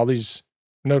crazy on all these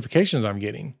notifications I'm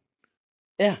getting?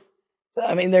 Yeah. So,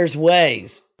 I mean, there's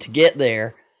ways to get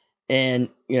there. And,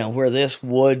 where this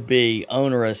would be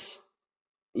onerous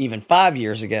even 5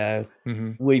 years ago,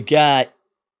 we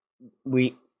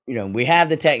have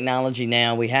the technology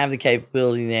now, we have the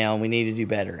capability now, and we need to do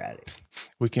better at it.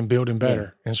 We can build them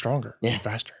better and stronger and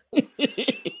faster.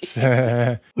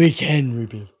 We can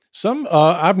rebuild.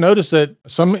 I've noticed that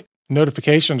some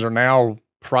notifications are now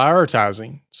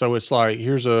prioritizing. So it's like,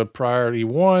 here's a priority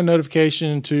 1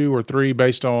 notification, 2 or 3,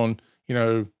 based on,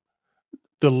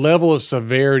 the level of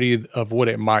severity of what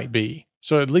it might be.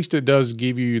 So at least it does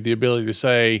give you the ability to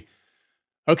say,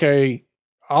 okay,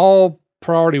 all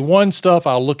priority 1 stuff,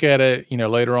 I'll look at it,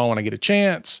 later on when I get a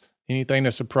chance. Anything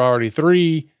that's a priority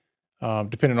 3,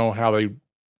 depending on how they,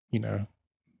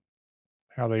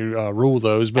 rule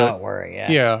those. But don't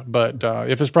worry, but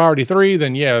if it's priority 3,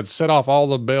 then set off all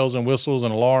the bells and whistles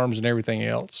and alarms and everything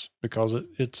else, because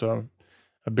it's a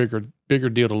bigger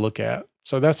deal to look at.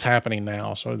 So that's happening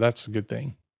now. So that's a good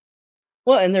thing.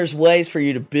 Well, and there's ways for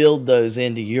you to build those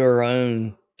into your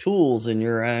own tools and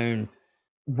your own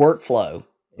workflow.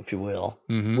 if you will,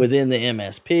 Mm-hmm. within the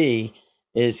MSP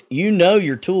is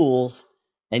your tools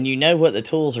and what the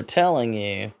tools are telling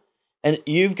you. And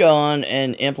you've gone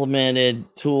and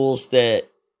implemented tools that,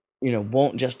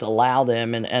 won't just allow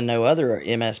them. And I know other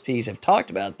MSPs have talked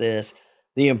about this,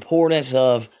 the importance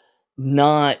of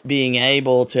not being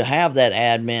able to have that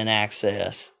admin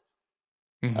access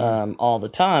all the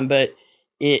time. But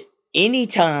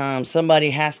anytime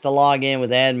somebody has to log in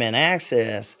with admin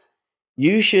access,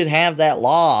 you should have that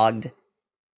logged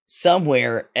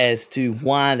somewhere as to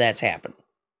why that's happening.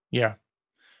 Yeah.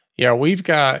 Yeah. We've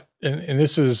got, and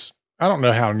this is, I don't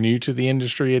know how new to the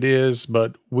industry it is,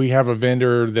 but we have a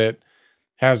vendor that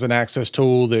has an access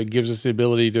tool that gives us the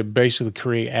ability to basically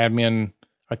create admin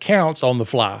accounts on the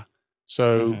fly.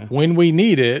 So when we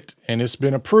need it and it's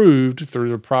been approved through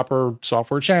the proper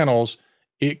software channels,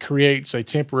 it creates a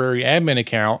temporary admin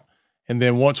account. And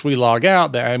then once we log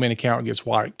out, the admin account gets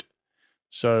wiped.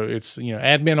 So it's,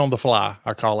 admin on the fly,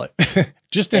 I call it.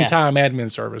 Just in time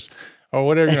admin service or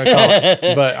whatever you want to call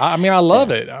it. But I mean, I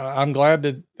love it. I'm glad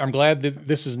that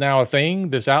this is now a thing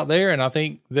that's out there. And I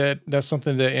think that that's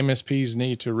something that MSPs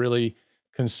need to really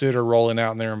consider rolling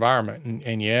out in their environment.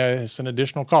 And yeah, it's an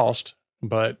additional cost,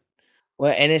 but.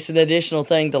 Well, and it's an additional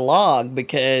thing to log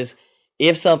because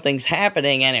if something's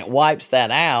happening and it wipes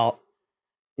that out,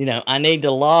 I need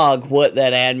to log what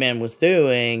that admin was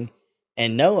doing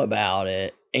and know about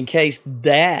it in case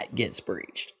that gets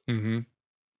breached.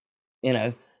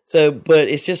 So, but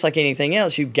it's just like anything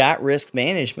else. You've got risk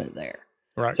management there.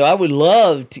 Right. So I would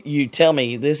love you tell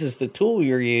me this is the tool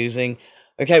you're using.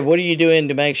 Okay, what are you doing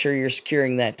to make sure you're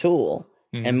securing that tool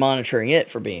and monitoring it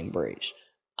for being breached?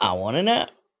 I want to know.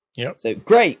 Yep. So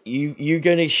great. You're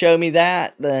going to show me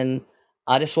that. Then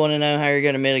I just want to know how you're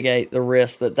going to mitigate the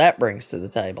risk that brings to the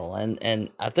table. And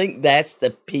I think that's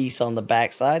the piece on the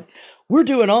backside. We're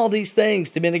doing all these things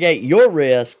to mitigate your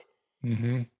risk,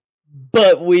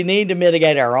 but we need to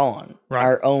mitigate our own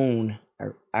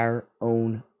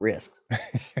risks.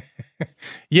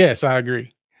 Yes, I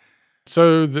agree.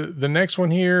 So the next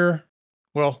one here,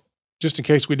 well, just in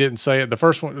case we didn't say it, the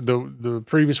first one, the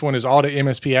previous one is audit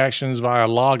MSP actions via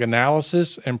log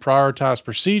analysis and prioritize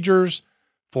procedures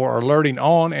for alerting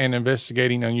on and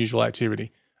investigating unusual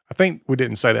activity. I think we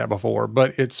didn't say that before,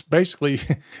 but it's basically,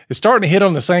 it's starting to hit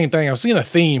on the same thing. I'm seeing a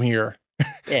theme here.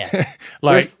 Yeah.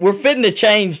 Like we're fitting to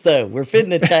change though. We're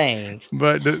fitting to change.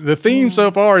 But the theme so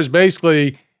far is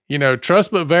basically, trust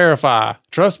but verify,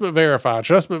 trust but verify,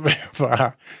 trust but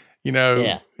verify,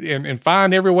 and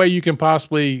find every way you can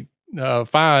possibly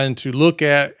find to look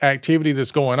at activity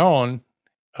that's going on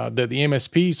that the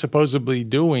MSP is supposedly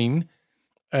doing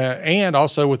and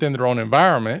also within their own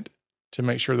environment to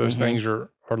make sure those things are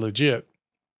legit.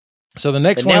 So the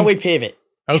next one. Now we pivot.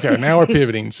 Okay, now we're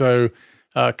pivoting. So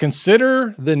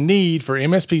consider the need for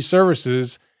MSP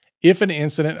services if an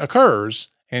incident occurs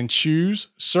and choose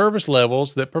service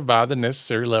levels that provide the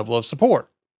necessary level of support.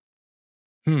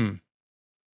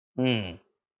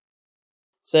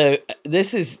 So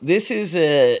this is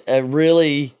a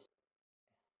really,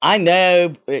 I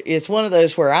know it's one of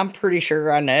those where I'm pretty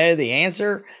sure I know the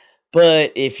answer,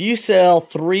 but if you sell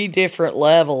 3 different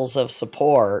levels of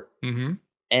support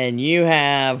and you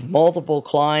have multiple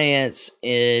clients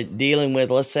dealing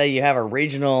with, let's say you have a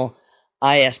regional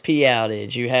ISP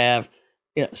outage, you have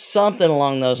something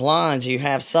along those lines, you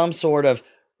have some sort of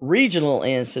regional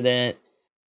incident,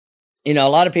 a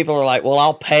lot of people are like, well,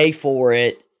 I'll pay for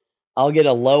it. I'll get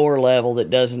a lower level that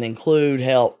doesn't include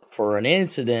help for an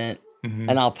incident,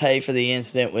 and I'll pay for the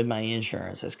incident with my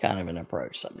insurance. That's kind of an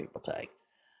approach some people take.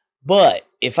 But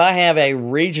if I have a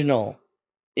regional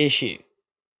issue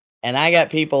and I got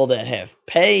people that have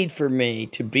paid for me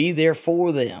to be there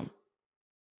for them,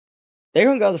 they're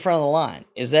going to go to the front of the line.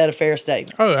 Is that a fair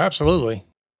statement? Oh, absolutely.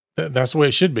 That's the way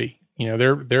it should be.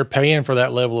 They're paying for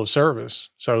that level of service.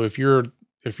 So if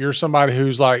you're somebody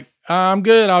who's like, I'm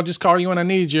good, I'll just call you when I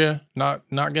need you, not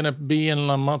going to be in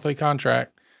a monthly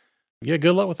contract. Yeah,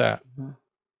 good luck with that.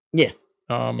 Yeah.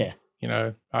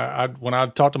 I when I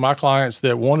talk to my clients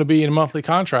that want to be in monthly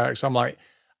contracts, I'm like,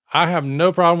 I have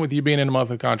no problem with you being in a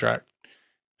monthly contract.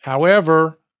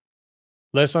 However,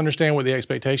 let's understand what the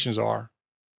expectations are,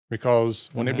 because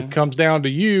when it comes down to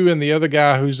you and the other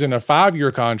guy who's in a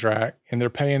 5-year contract and they're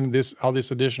paying all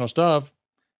this additional stuff,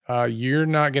 you're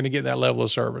not going to get that level of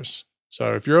service.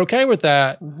 So if you're okay with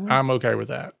that, I'm okay with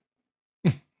that.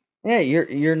 Yeah,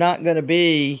 you're not going to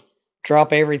be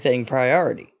drop everything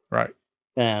priority. Right.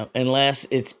 Unless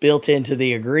it's built into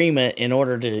the agreement in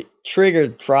order to trigger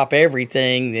drop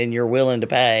everything, then you're willing to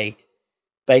pay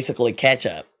basically catch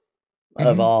up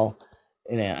of all.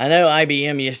 I know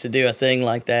IBM used to do a thing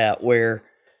like that where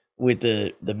with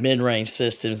the mid-range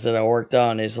systems that I worked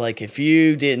on is like, if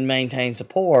you didn't maintain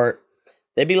support,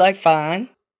 they'd be like, fine,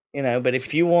 but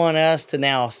if you want us to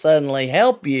now suddenly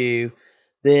help you,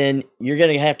 then you're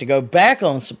going to have to go back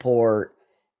on support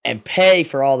and pay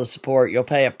for all the support. You'll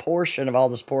pay a portion of all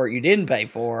the support you didn't pay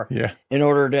for in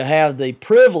order to have the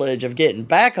privilege of getting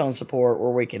back on support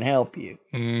where we can help you.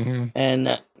 Mm-hmm.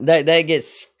 And that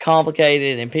gets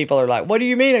complicated, and people are like, what do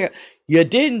you mean? I go, you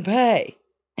didn't pay.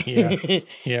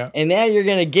 Yeah. And now you're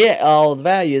going to get all the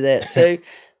value of that. So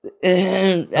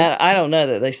I don't know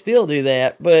that they still do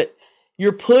that, but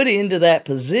you're put into that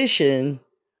position,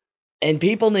 and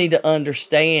people need to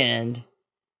understand,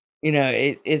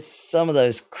 it's some of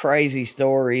those crazy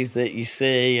stories that you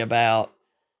see about,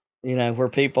 where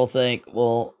people think,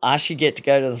 well, I should get to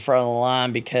go to the front of the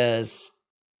line because.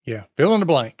 Yeah. Fill in the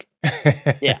blank.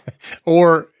 Yeah.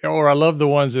 Or I love the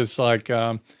ones that's like,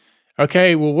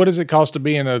 okay, well, what does it cost to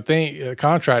be in a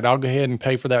contract? I'll go ahead and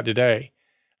pay for that today.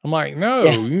 I'm like, no,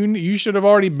 you should have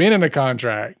already been in a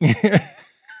contract.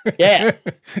 Yeah.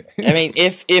 I mean,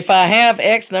 if I have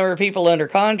X number of people under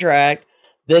contract,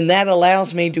 then that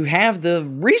allows me to have the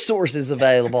resources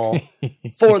available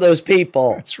for those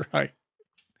people. That's right.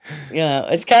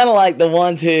 It's kind of like the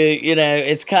ones who,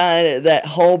 it's kind of that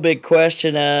whole big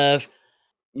question of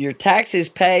your taxes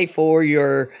pay for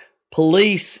your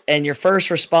police and your first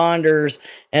responders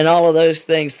and all of those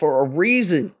things for a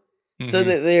reason, so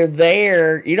that they're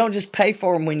there. You don't just pay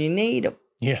for them when you need them.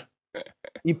 Yeah.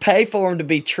 You pay for them to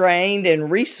be trained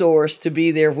and resourced to be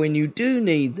there when you do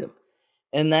need them.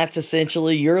 And that's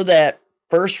essentially, you're that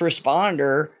first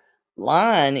responder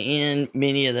line in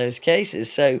many of those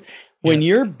cases. So when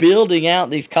you're building out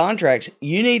these contracts,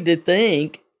 you need to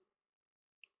think,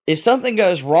 if something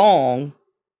goes wrong,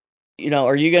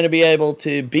 are you going to be able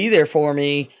to be there for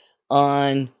me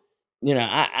on,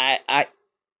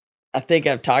 I think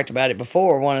I've talked about it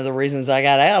before. One of the reasons I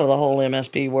got out of the whole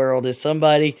MSP world is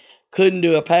somebody couldn't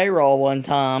do a payroll one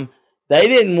time.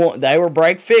 They were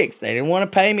break fix. They didn't want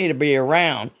to pay me to be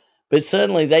around, but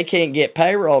suddenly they can't get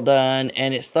payroll done,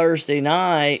 and it's Thursday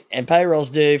night and payroll's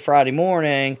due Friday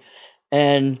morning,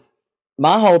 and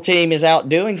my whole team is out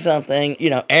doing something.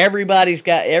 Everybody's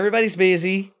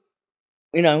busy.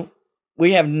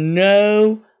 We have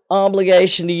no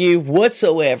obligation to you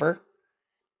whatsoever,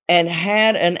 and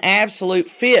had an absolute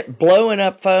fit, blowing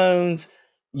up phones,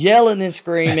 yelling and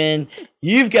screaming,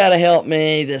 you've got to help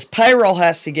me. This payroll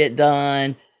has to get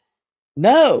done.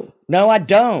 No, I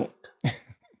don't.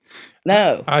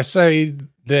 No. I say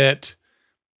that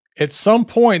at some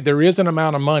point there is an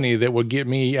amount of money that would get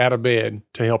me out of bed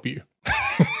to help you.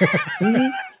 Mm-hmm.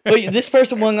 But this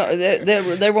person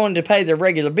they wanted to pay their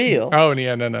regular bill. Oh,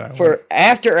 yeah, no. For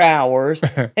after hours.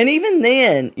 And even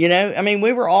then,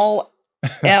 we were all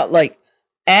out like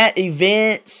at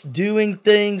events, doing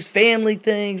things, family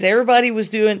things. Everybody was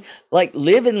doing, like,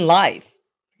 living life.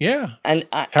 Yeah. And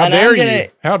how dare you?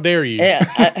 How dare you?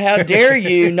 How dare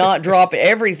you not drop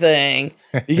everything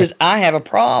because I have a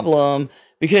problem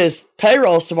because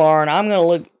payroll's tomorrow and I'm going to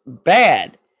look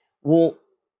bad. Well,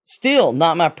 still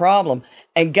not my problem.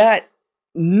 And got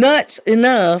nuts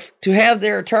enough to have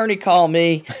their attorney call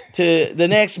me to the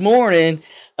next morning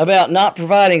about not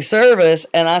providing service.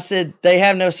 And I said, they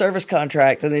have no service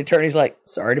contract. And the attorney's like,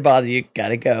 sorry to bother you.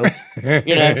 Gotta go.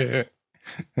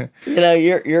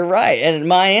 You're right. And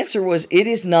my answer was, it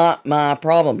is not my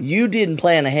problem. You didn't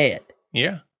plan ahead.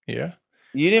 Yeah. You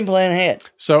didn't plan ahead.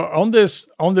 So on this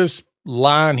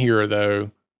line here,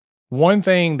 though, one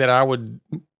thing that I would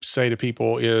say to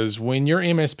people is, when your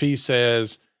MSP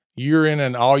says you're in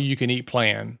an all-you-can-eat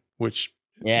plan, which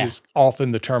is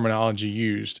often the terminology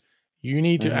used, you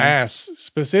need to ask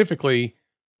specifically,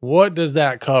 what does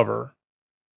that cover?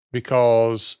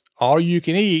 Because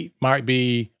all-you-can-eat might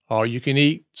be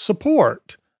all-you-can-eat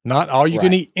support, not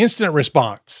all-you-can-eat instant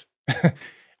response,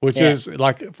 which is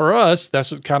like, for us,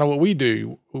 that's kind of what we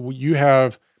do. We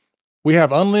have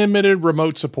unlimited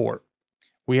remote support.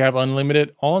 We have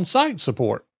unlimited on-site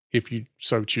support if you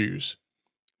so choose.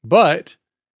 But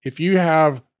if you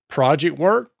have project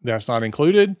work, that's not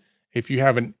included. If you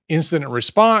have an incident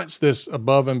response, this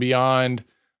above and beyond,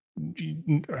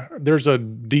 there's a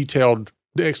detailed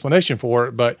explanation for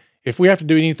it. But if we have to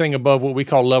do anything above what we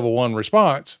call level 1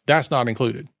 response, that's not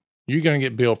included. You're going to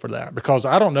get billed for that, because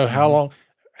I don't know how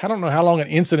long an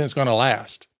incident's going to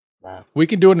last. Wow. We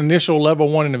can do an initial level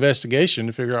 1 investigation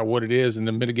to figure out what it is and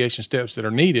the mitigation steps that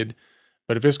are needed.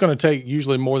 But if it's going to take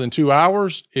usually more than 2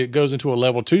 hours, it goes into a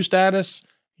level 2 status.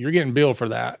 You're getting billed for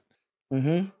that.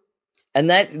 Mm-hmm. And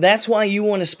that's why you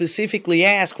want to specifically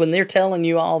ask, when they're telling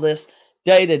you all this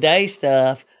day-to-day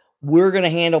stuff, we're going to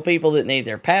handle people that need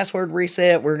their password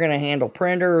reset. We're going to handle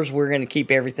printers. We're going to keep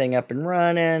everything up and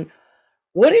running.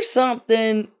 What if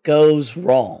something goes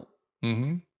wrong?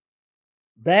 Mm-hmm.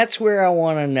 That's where I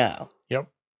want to know. Yep.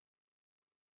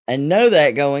 And know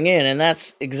that going in. And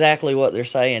that's exactly what they're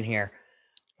saying here.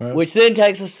 Which then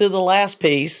takes us to the last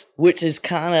piece, which is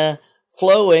kind of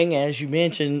flowing, as you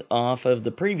mentioned, off of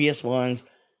the previous ones.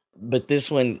 But this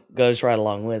one goes right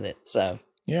along with it. So,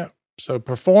 yeah. So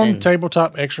perform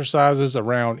tabletop exercises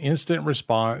around instant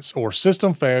response or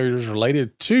system failures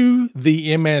related to the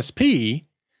MSP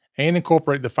and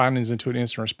incorporate the findings into an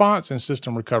instant response and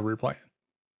system recovery plan.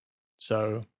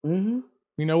 So, you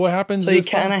know what happens? So you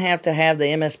kind of have to have the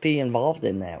MSP involved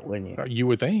in that, wouldn't you? You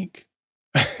would think.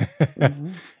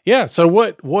 Yeah. So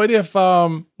what if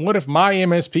my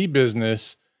MSP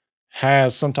business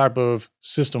has some type of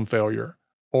system failure,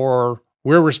 or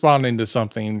we're responding to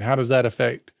something? How does that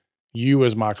affect you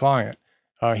as my client?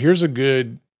 Here's a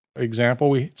good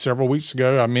example. Several weeks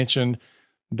ago, I mentioned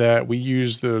that we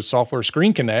used the software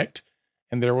Screen Connect,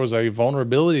 and there was a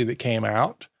vulnerability that came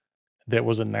out that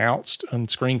was announced on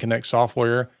Screen Connect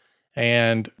software,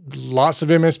 and lots of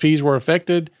MSPs were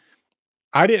affected.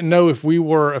 I didn't know if we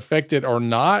were affected or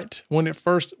not when it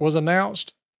first was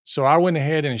announced, so I went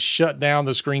ahead and shut down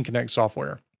the Screen Connect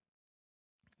software.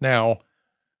 Now,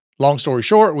 long story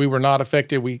short, we were not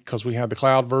affected because we had the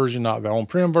cloud version, not the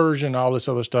on-prem version, all this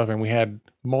other stuff, and we had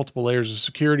multiple layers of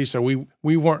security, so we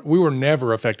were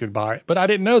never affected by it. But I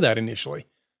didn't know that initially,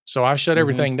 so I shut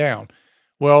everything down.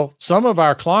 Well, some of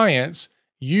our clients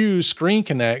use Screen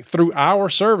Connect through our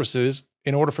services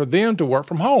in order for them to work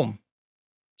from home.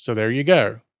 So there you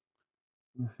go.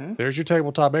 There's your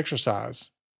tabletop exercise.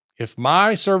 If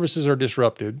my services are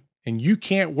disrupted and you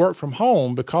can't work from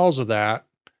home because of that,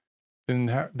 then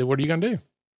what are you going to do?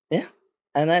 Yeah.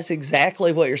 And that's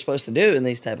exactly what you're supposed to do in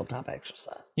these tabletop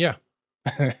exercises. Yeah.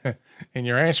 And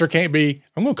your answer can't be,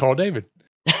 I'm going to call David.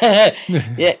 Yeah,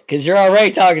 because you're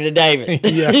already talking to David.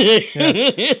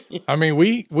 Yeah. I mean,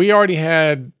 we already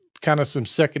had kind of some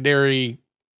secondary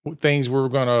things we were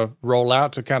going to roll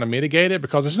out to kind of mitigate it,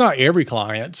 because it's not every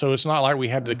client. So it's not like we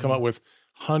had to come up with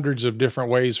hundreds of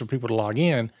different ways for people to log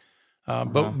in.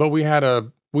 But we had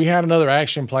another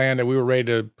action plan that we were ready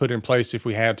to put in place if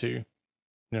we had to.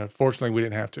 Fortunately, we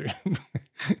didn't have to.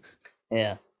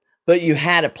 Yeah. But you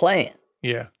had a plan.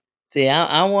 Yeah. See,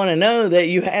 I want to know that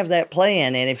you have that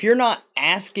plan. And if you're not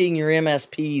asking your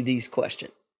MSP these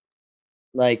questions,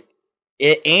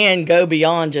 and go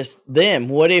beyond just them,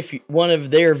 what if one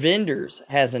of their vendors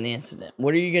has an incident?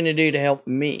 What are you going to do to help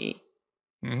me?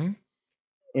 And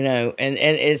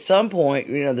at some point,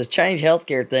 the Change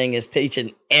Healthcare thing is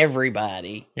teaching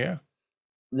everybody that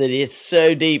it's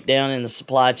so deep down in the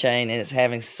supply chain and it's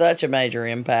having such a major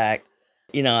impact.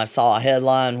 I saw a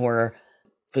headline where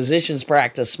physicians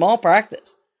practice, small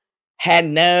practice, had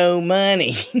no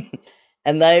money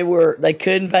and they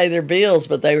couldn't pay their bills,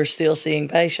 but they were still seeing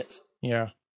patients. Yeah.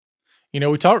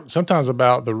 We talk sometimes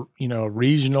about the,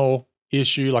 regional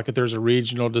issue, like if there's a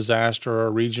regional disaster or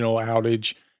a regional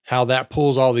outage, how that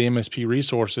pulls all the MSP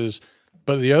resources.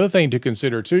 But the other thing to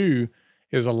consider too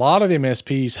is a lot of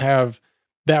MSPs have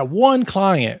that one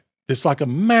client that's like a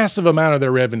massive amount of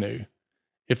their revenue.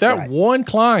 If that one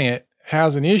client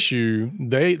has an issue,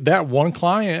 that one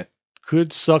client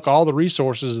could suck all the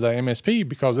resources of the MSP,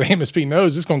 because the MSP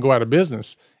knows it's going to go out of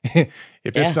business.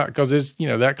 It's not, because it's,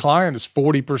 that client is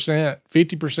 40%,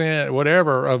 50%,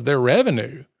 whatever of their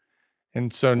revenue.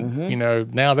 And so,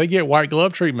 now they get white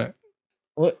glove treatment.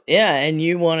 Well, yeah. And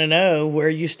you want to know where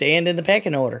you stand in the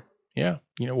pecking order. Yeah.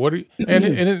 And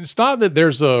it's not that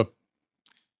there's a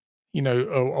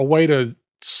way to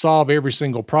solve every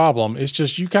single problem. It's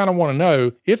just, you kind of want to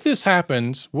know, if this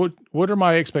happens, what are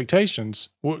my expectations?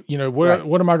 What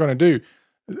am I going to do?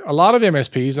 A lot of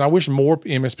MSPs, and I wish more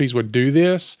MSPs would do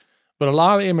this, but a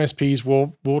lot of MSPs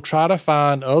will try to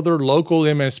find other local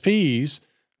MSPs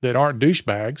that aren't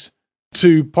douchebags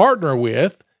to partner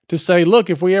with, to say, look,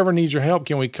 if we ever need your help,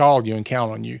 can we call you and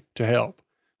count on you to help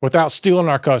without stealing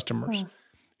our customers?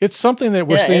 It's something that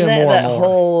we're seeing more and more. That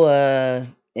whole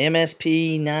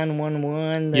MSP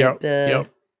 911. Yep,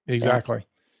 exactly.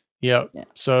 Yep.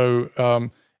 So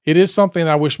it is something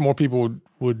I wish more people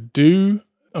would do.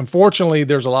 Unfortunately,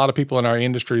 there's a lot of people in our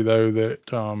industry, though,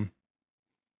 that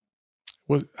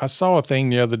I saw a thing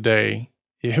the other day.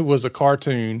 It was a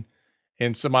cartoon,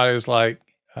 and somebody was like,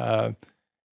 I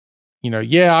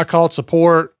called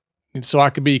support so I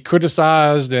could be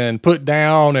criticized and put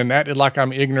down and acted like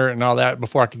I'm ignorant and all that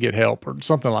before I could get help, or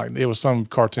something like that. It was some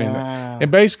cartoon.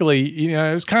 And basically,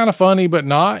 it was kind of funny, but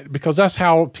not, because that's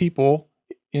how people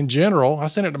in general, I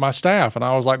sent it to my staff, and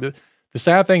I was like, the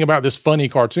sad thing about this funny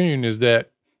cartoon is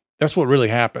that that's what really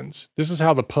happens. This is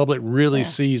how the public really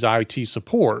sees IT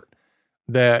support,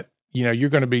 that, you know, you're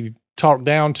going to be talked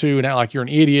down to and act like you're an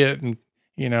idiot and,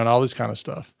 you know, and all this kind of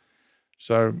stuff.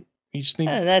 So you just need.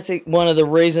 And that's one of the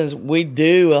reasons we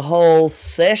do a whole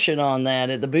session on that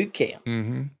at the boot camp.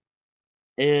 Mm-hmm.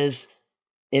 Is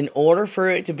in order for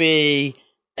it to be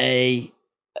a,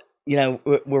 you know,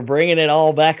 we're bringing it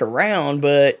all back around,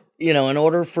 but, you know, in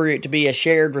order for it to be a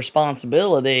shared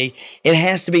responsibility, it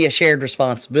has to be a shared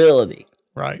responsibility.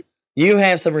 Right. You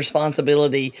have some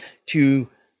responsibility to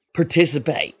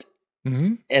participate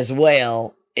as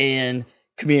well in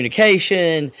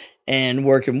communication and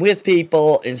working with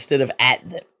people instead of at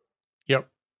them. Yep.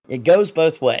 It goes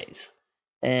both ways.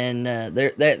 And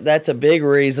that's a big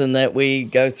reason that we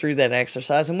go through that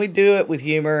exercise, and we do it with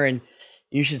humor. And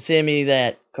you should send me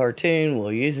that cartoon.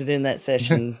 We'll use it in that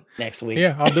session next week.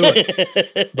 Yeah, I'll do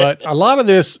it. But a lot of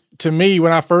this, to me,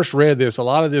 when I first read this, a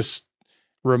lot of this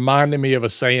reminded me of a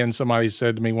saying somebody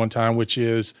said to me one time, which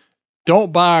is,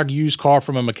 don't buy a used car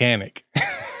from a mechanic.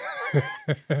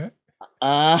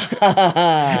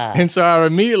 And so I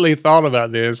immediately thought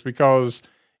about this because,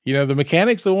 you know, the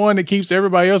mechanic's the one that keeps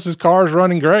everybody else's cars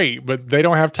running great, but they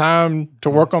don't have time to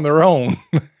work on their own.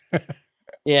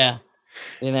 Yeah.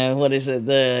 You know, what is it?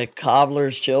 The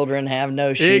cobbler's children have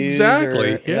no shoes.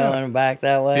 Exactly. Or going back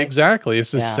that way. Exactly.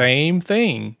 It's the same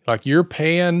thing. Like, you're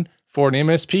paying for an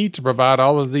MSP to provide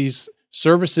all of these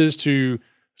services to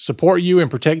support you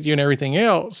and protect you and everything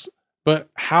else. But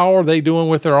how are they doing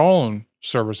with their own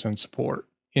service and support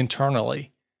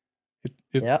internally?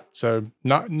 So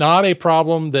not a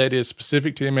problem that is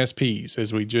specific to MSPs,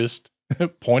 as we just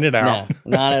pointed out. No,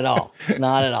 not at all.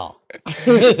 Not at all.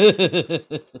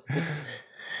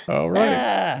 All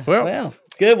right. Well,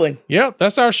 good one. Yep,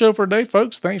 that's our show for today,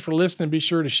 folks. Thanks for listening. Be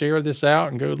sure to share this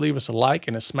out and go leave us a like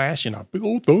and a smash and a big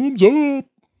old thumbs up.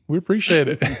 We appreciate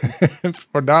it.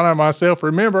 For Donna and myself,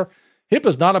 remember,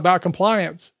 HIPAA's not about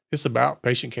compliance. It's about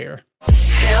patient care.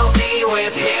 Help me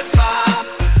with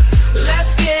HIPAA.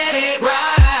 Let's get it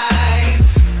right.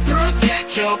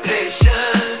 Protect your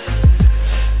patients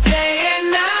day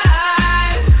and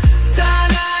night.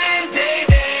 Donna and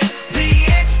David, the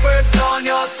experts on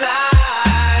your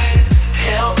side.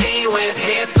 Help me with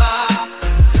HIPAA.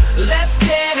 Let's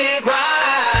get it right.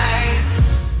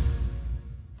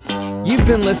 You've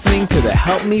been listening to the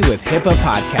Help Me with HIPAA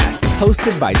podcast,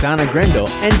 hosted by Donna Grindle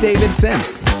and David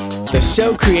Sims. The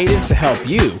show created to help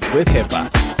you with HIPAA.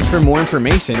 For more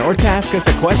information or to ask us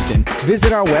a question,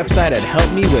 visit our website at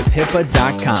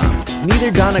helpmewithhipaa.com.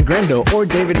 Neither Donna Grindle or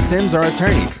David Sims are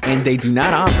attorneys, and they do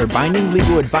not offer binding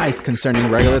legal advice concerning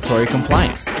regulatory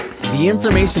compliance. The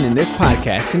information in this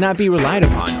podcast should not be relied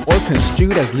upon or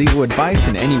construed as legal advice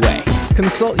in any way.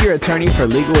 Consult your attorney for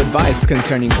legal advice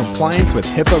concerning compliance with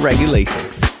HIPAA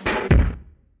regulations.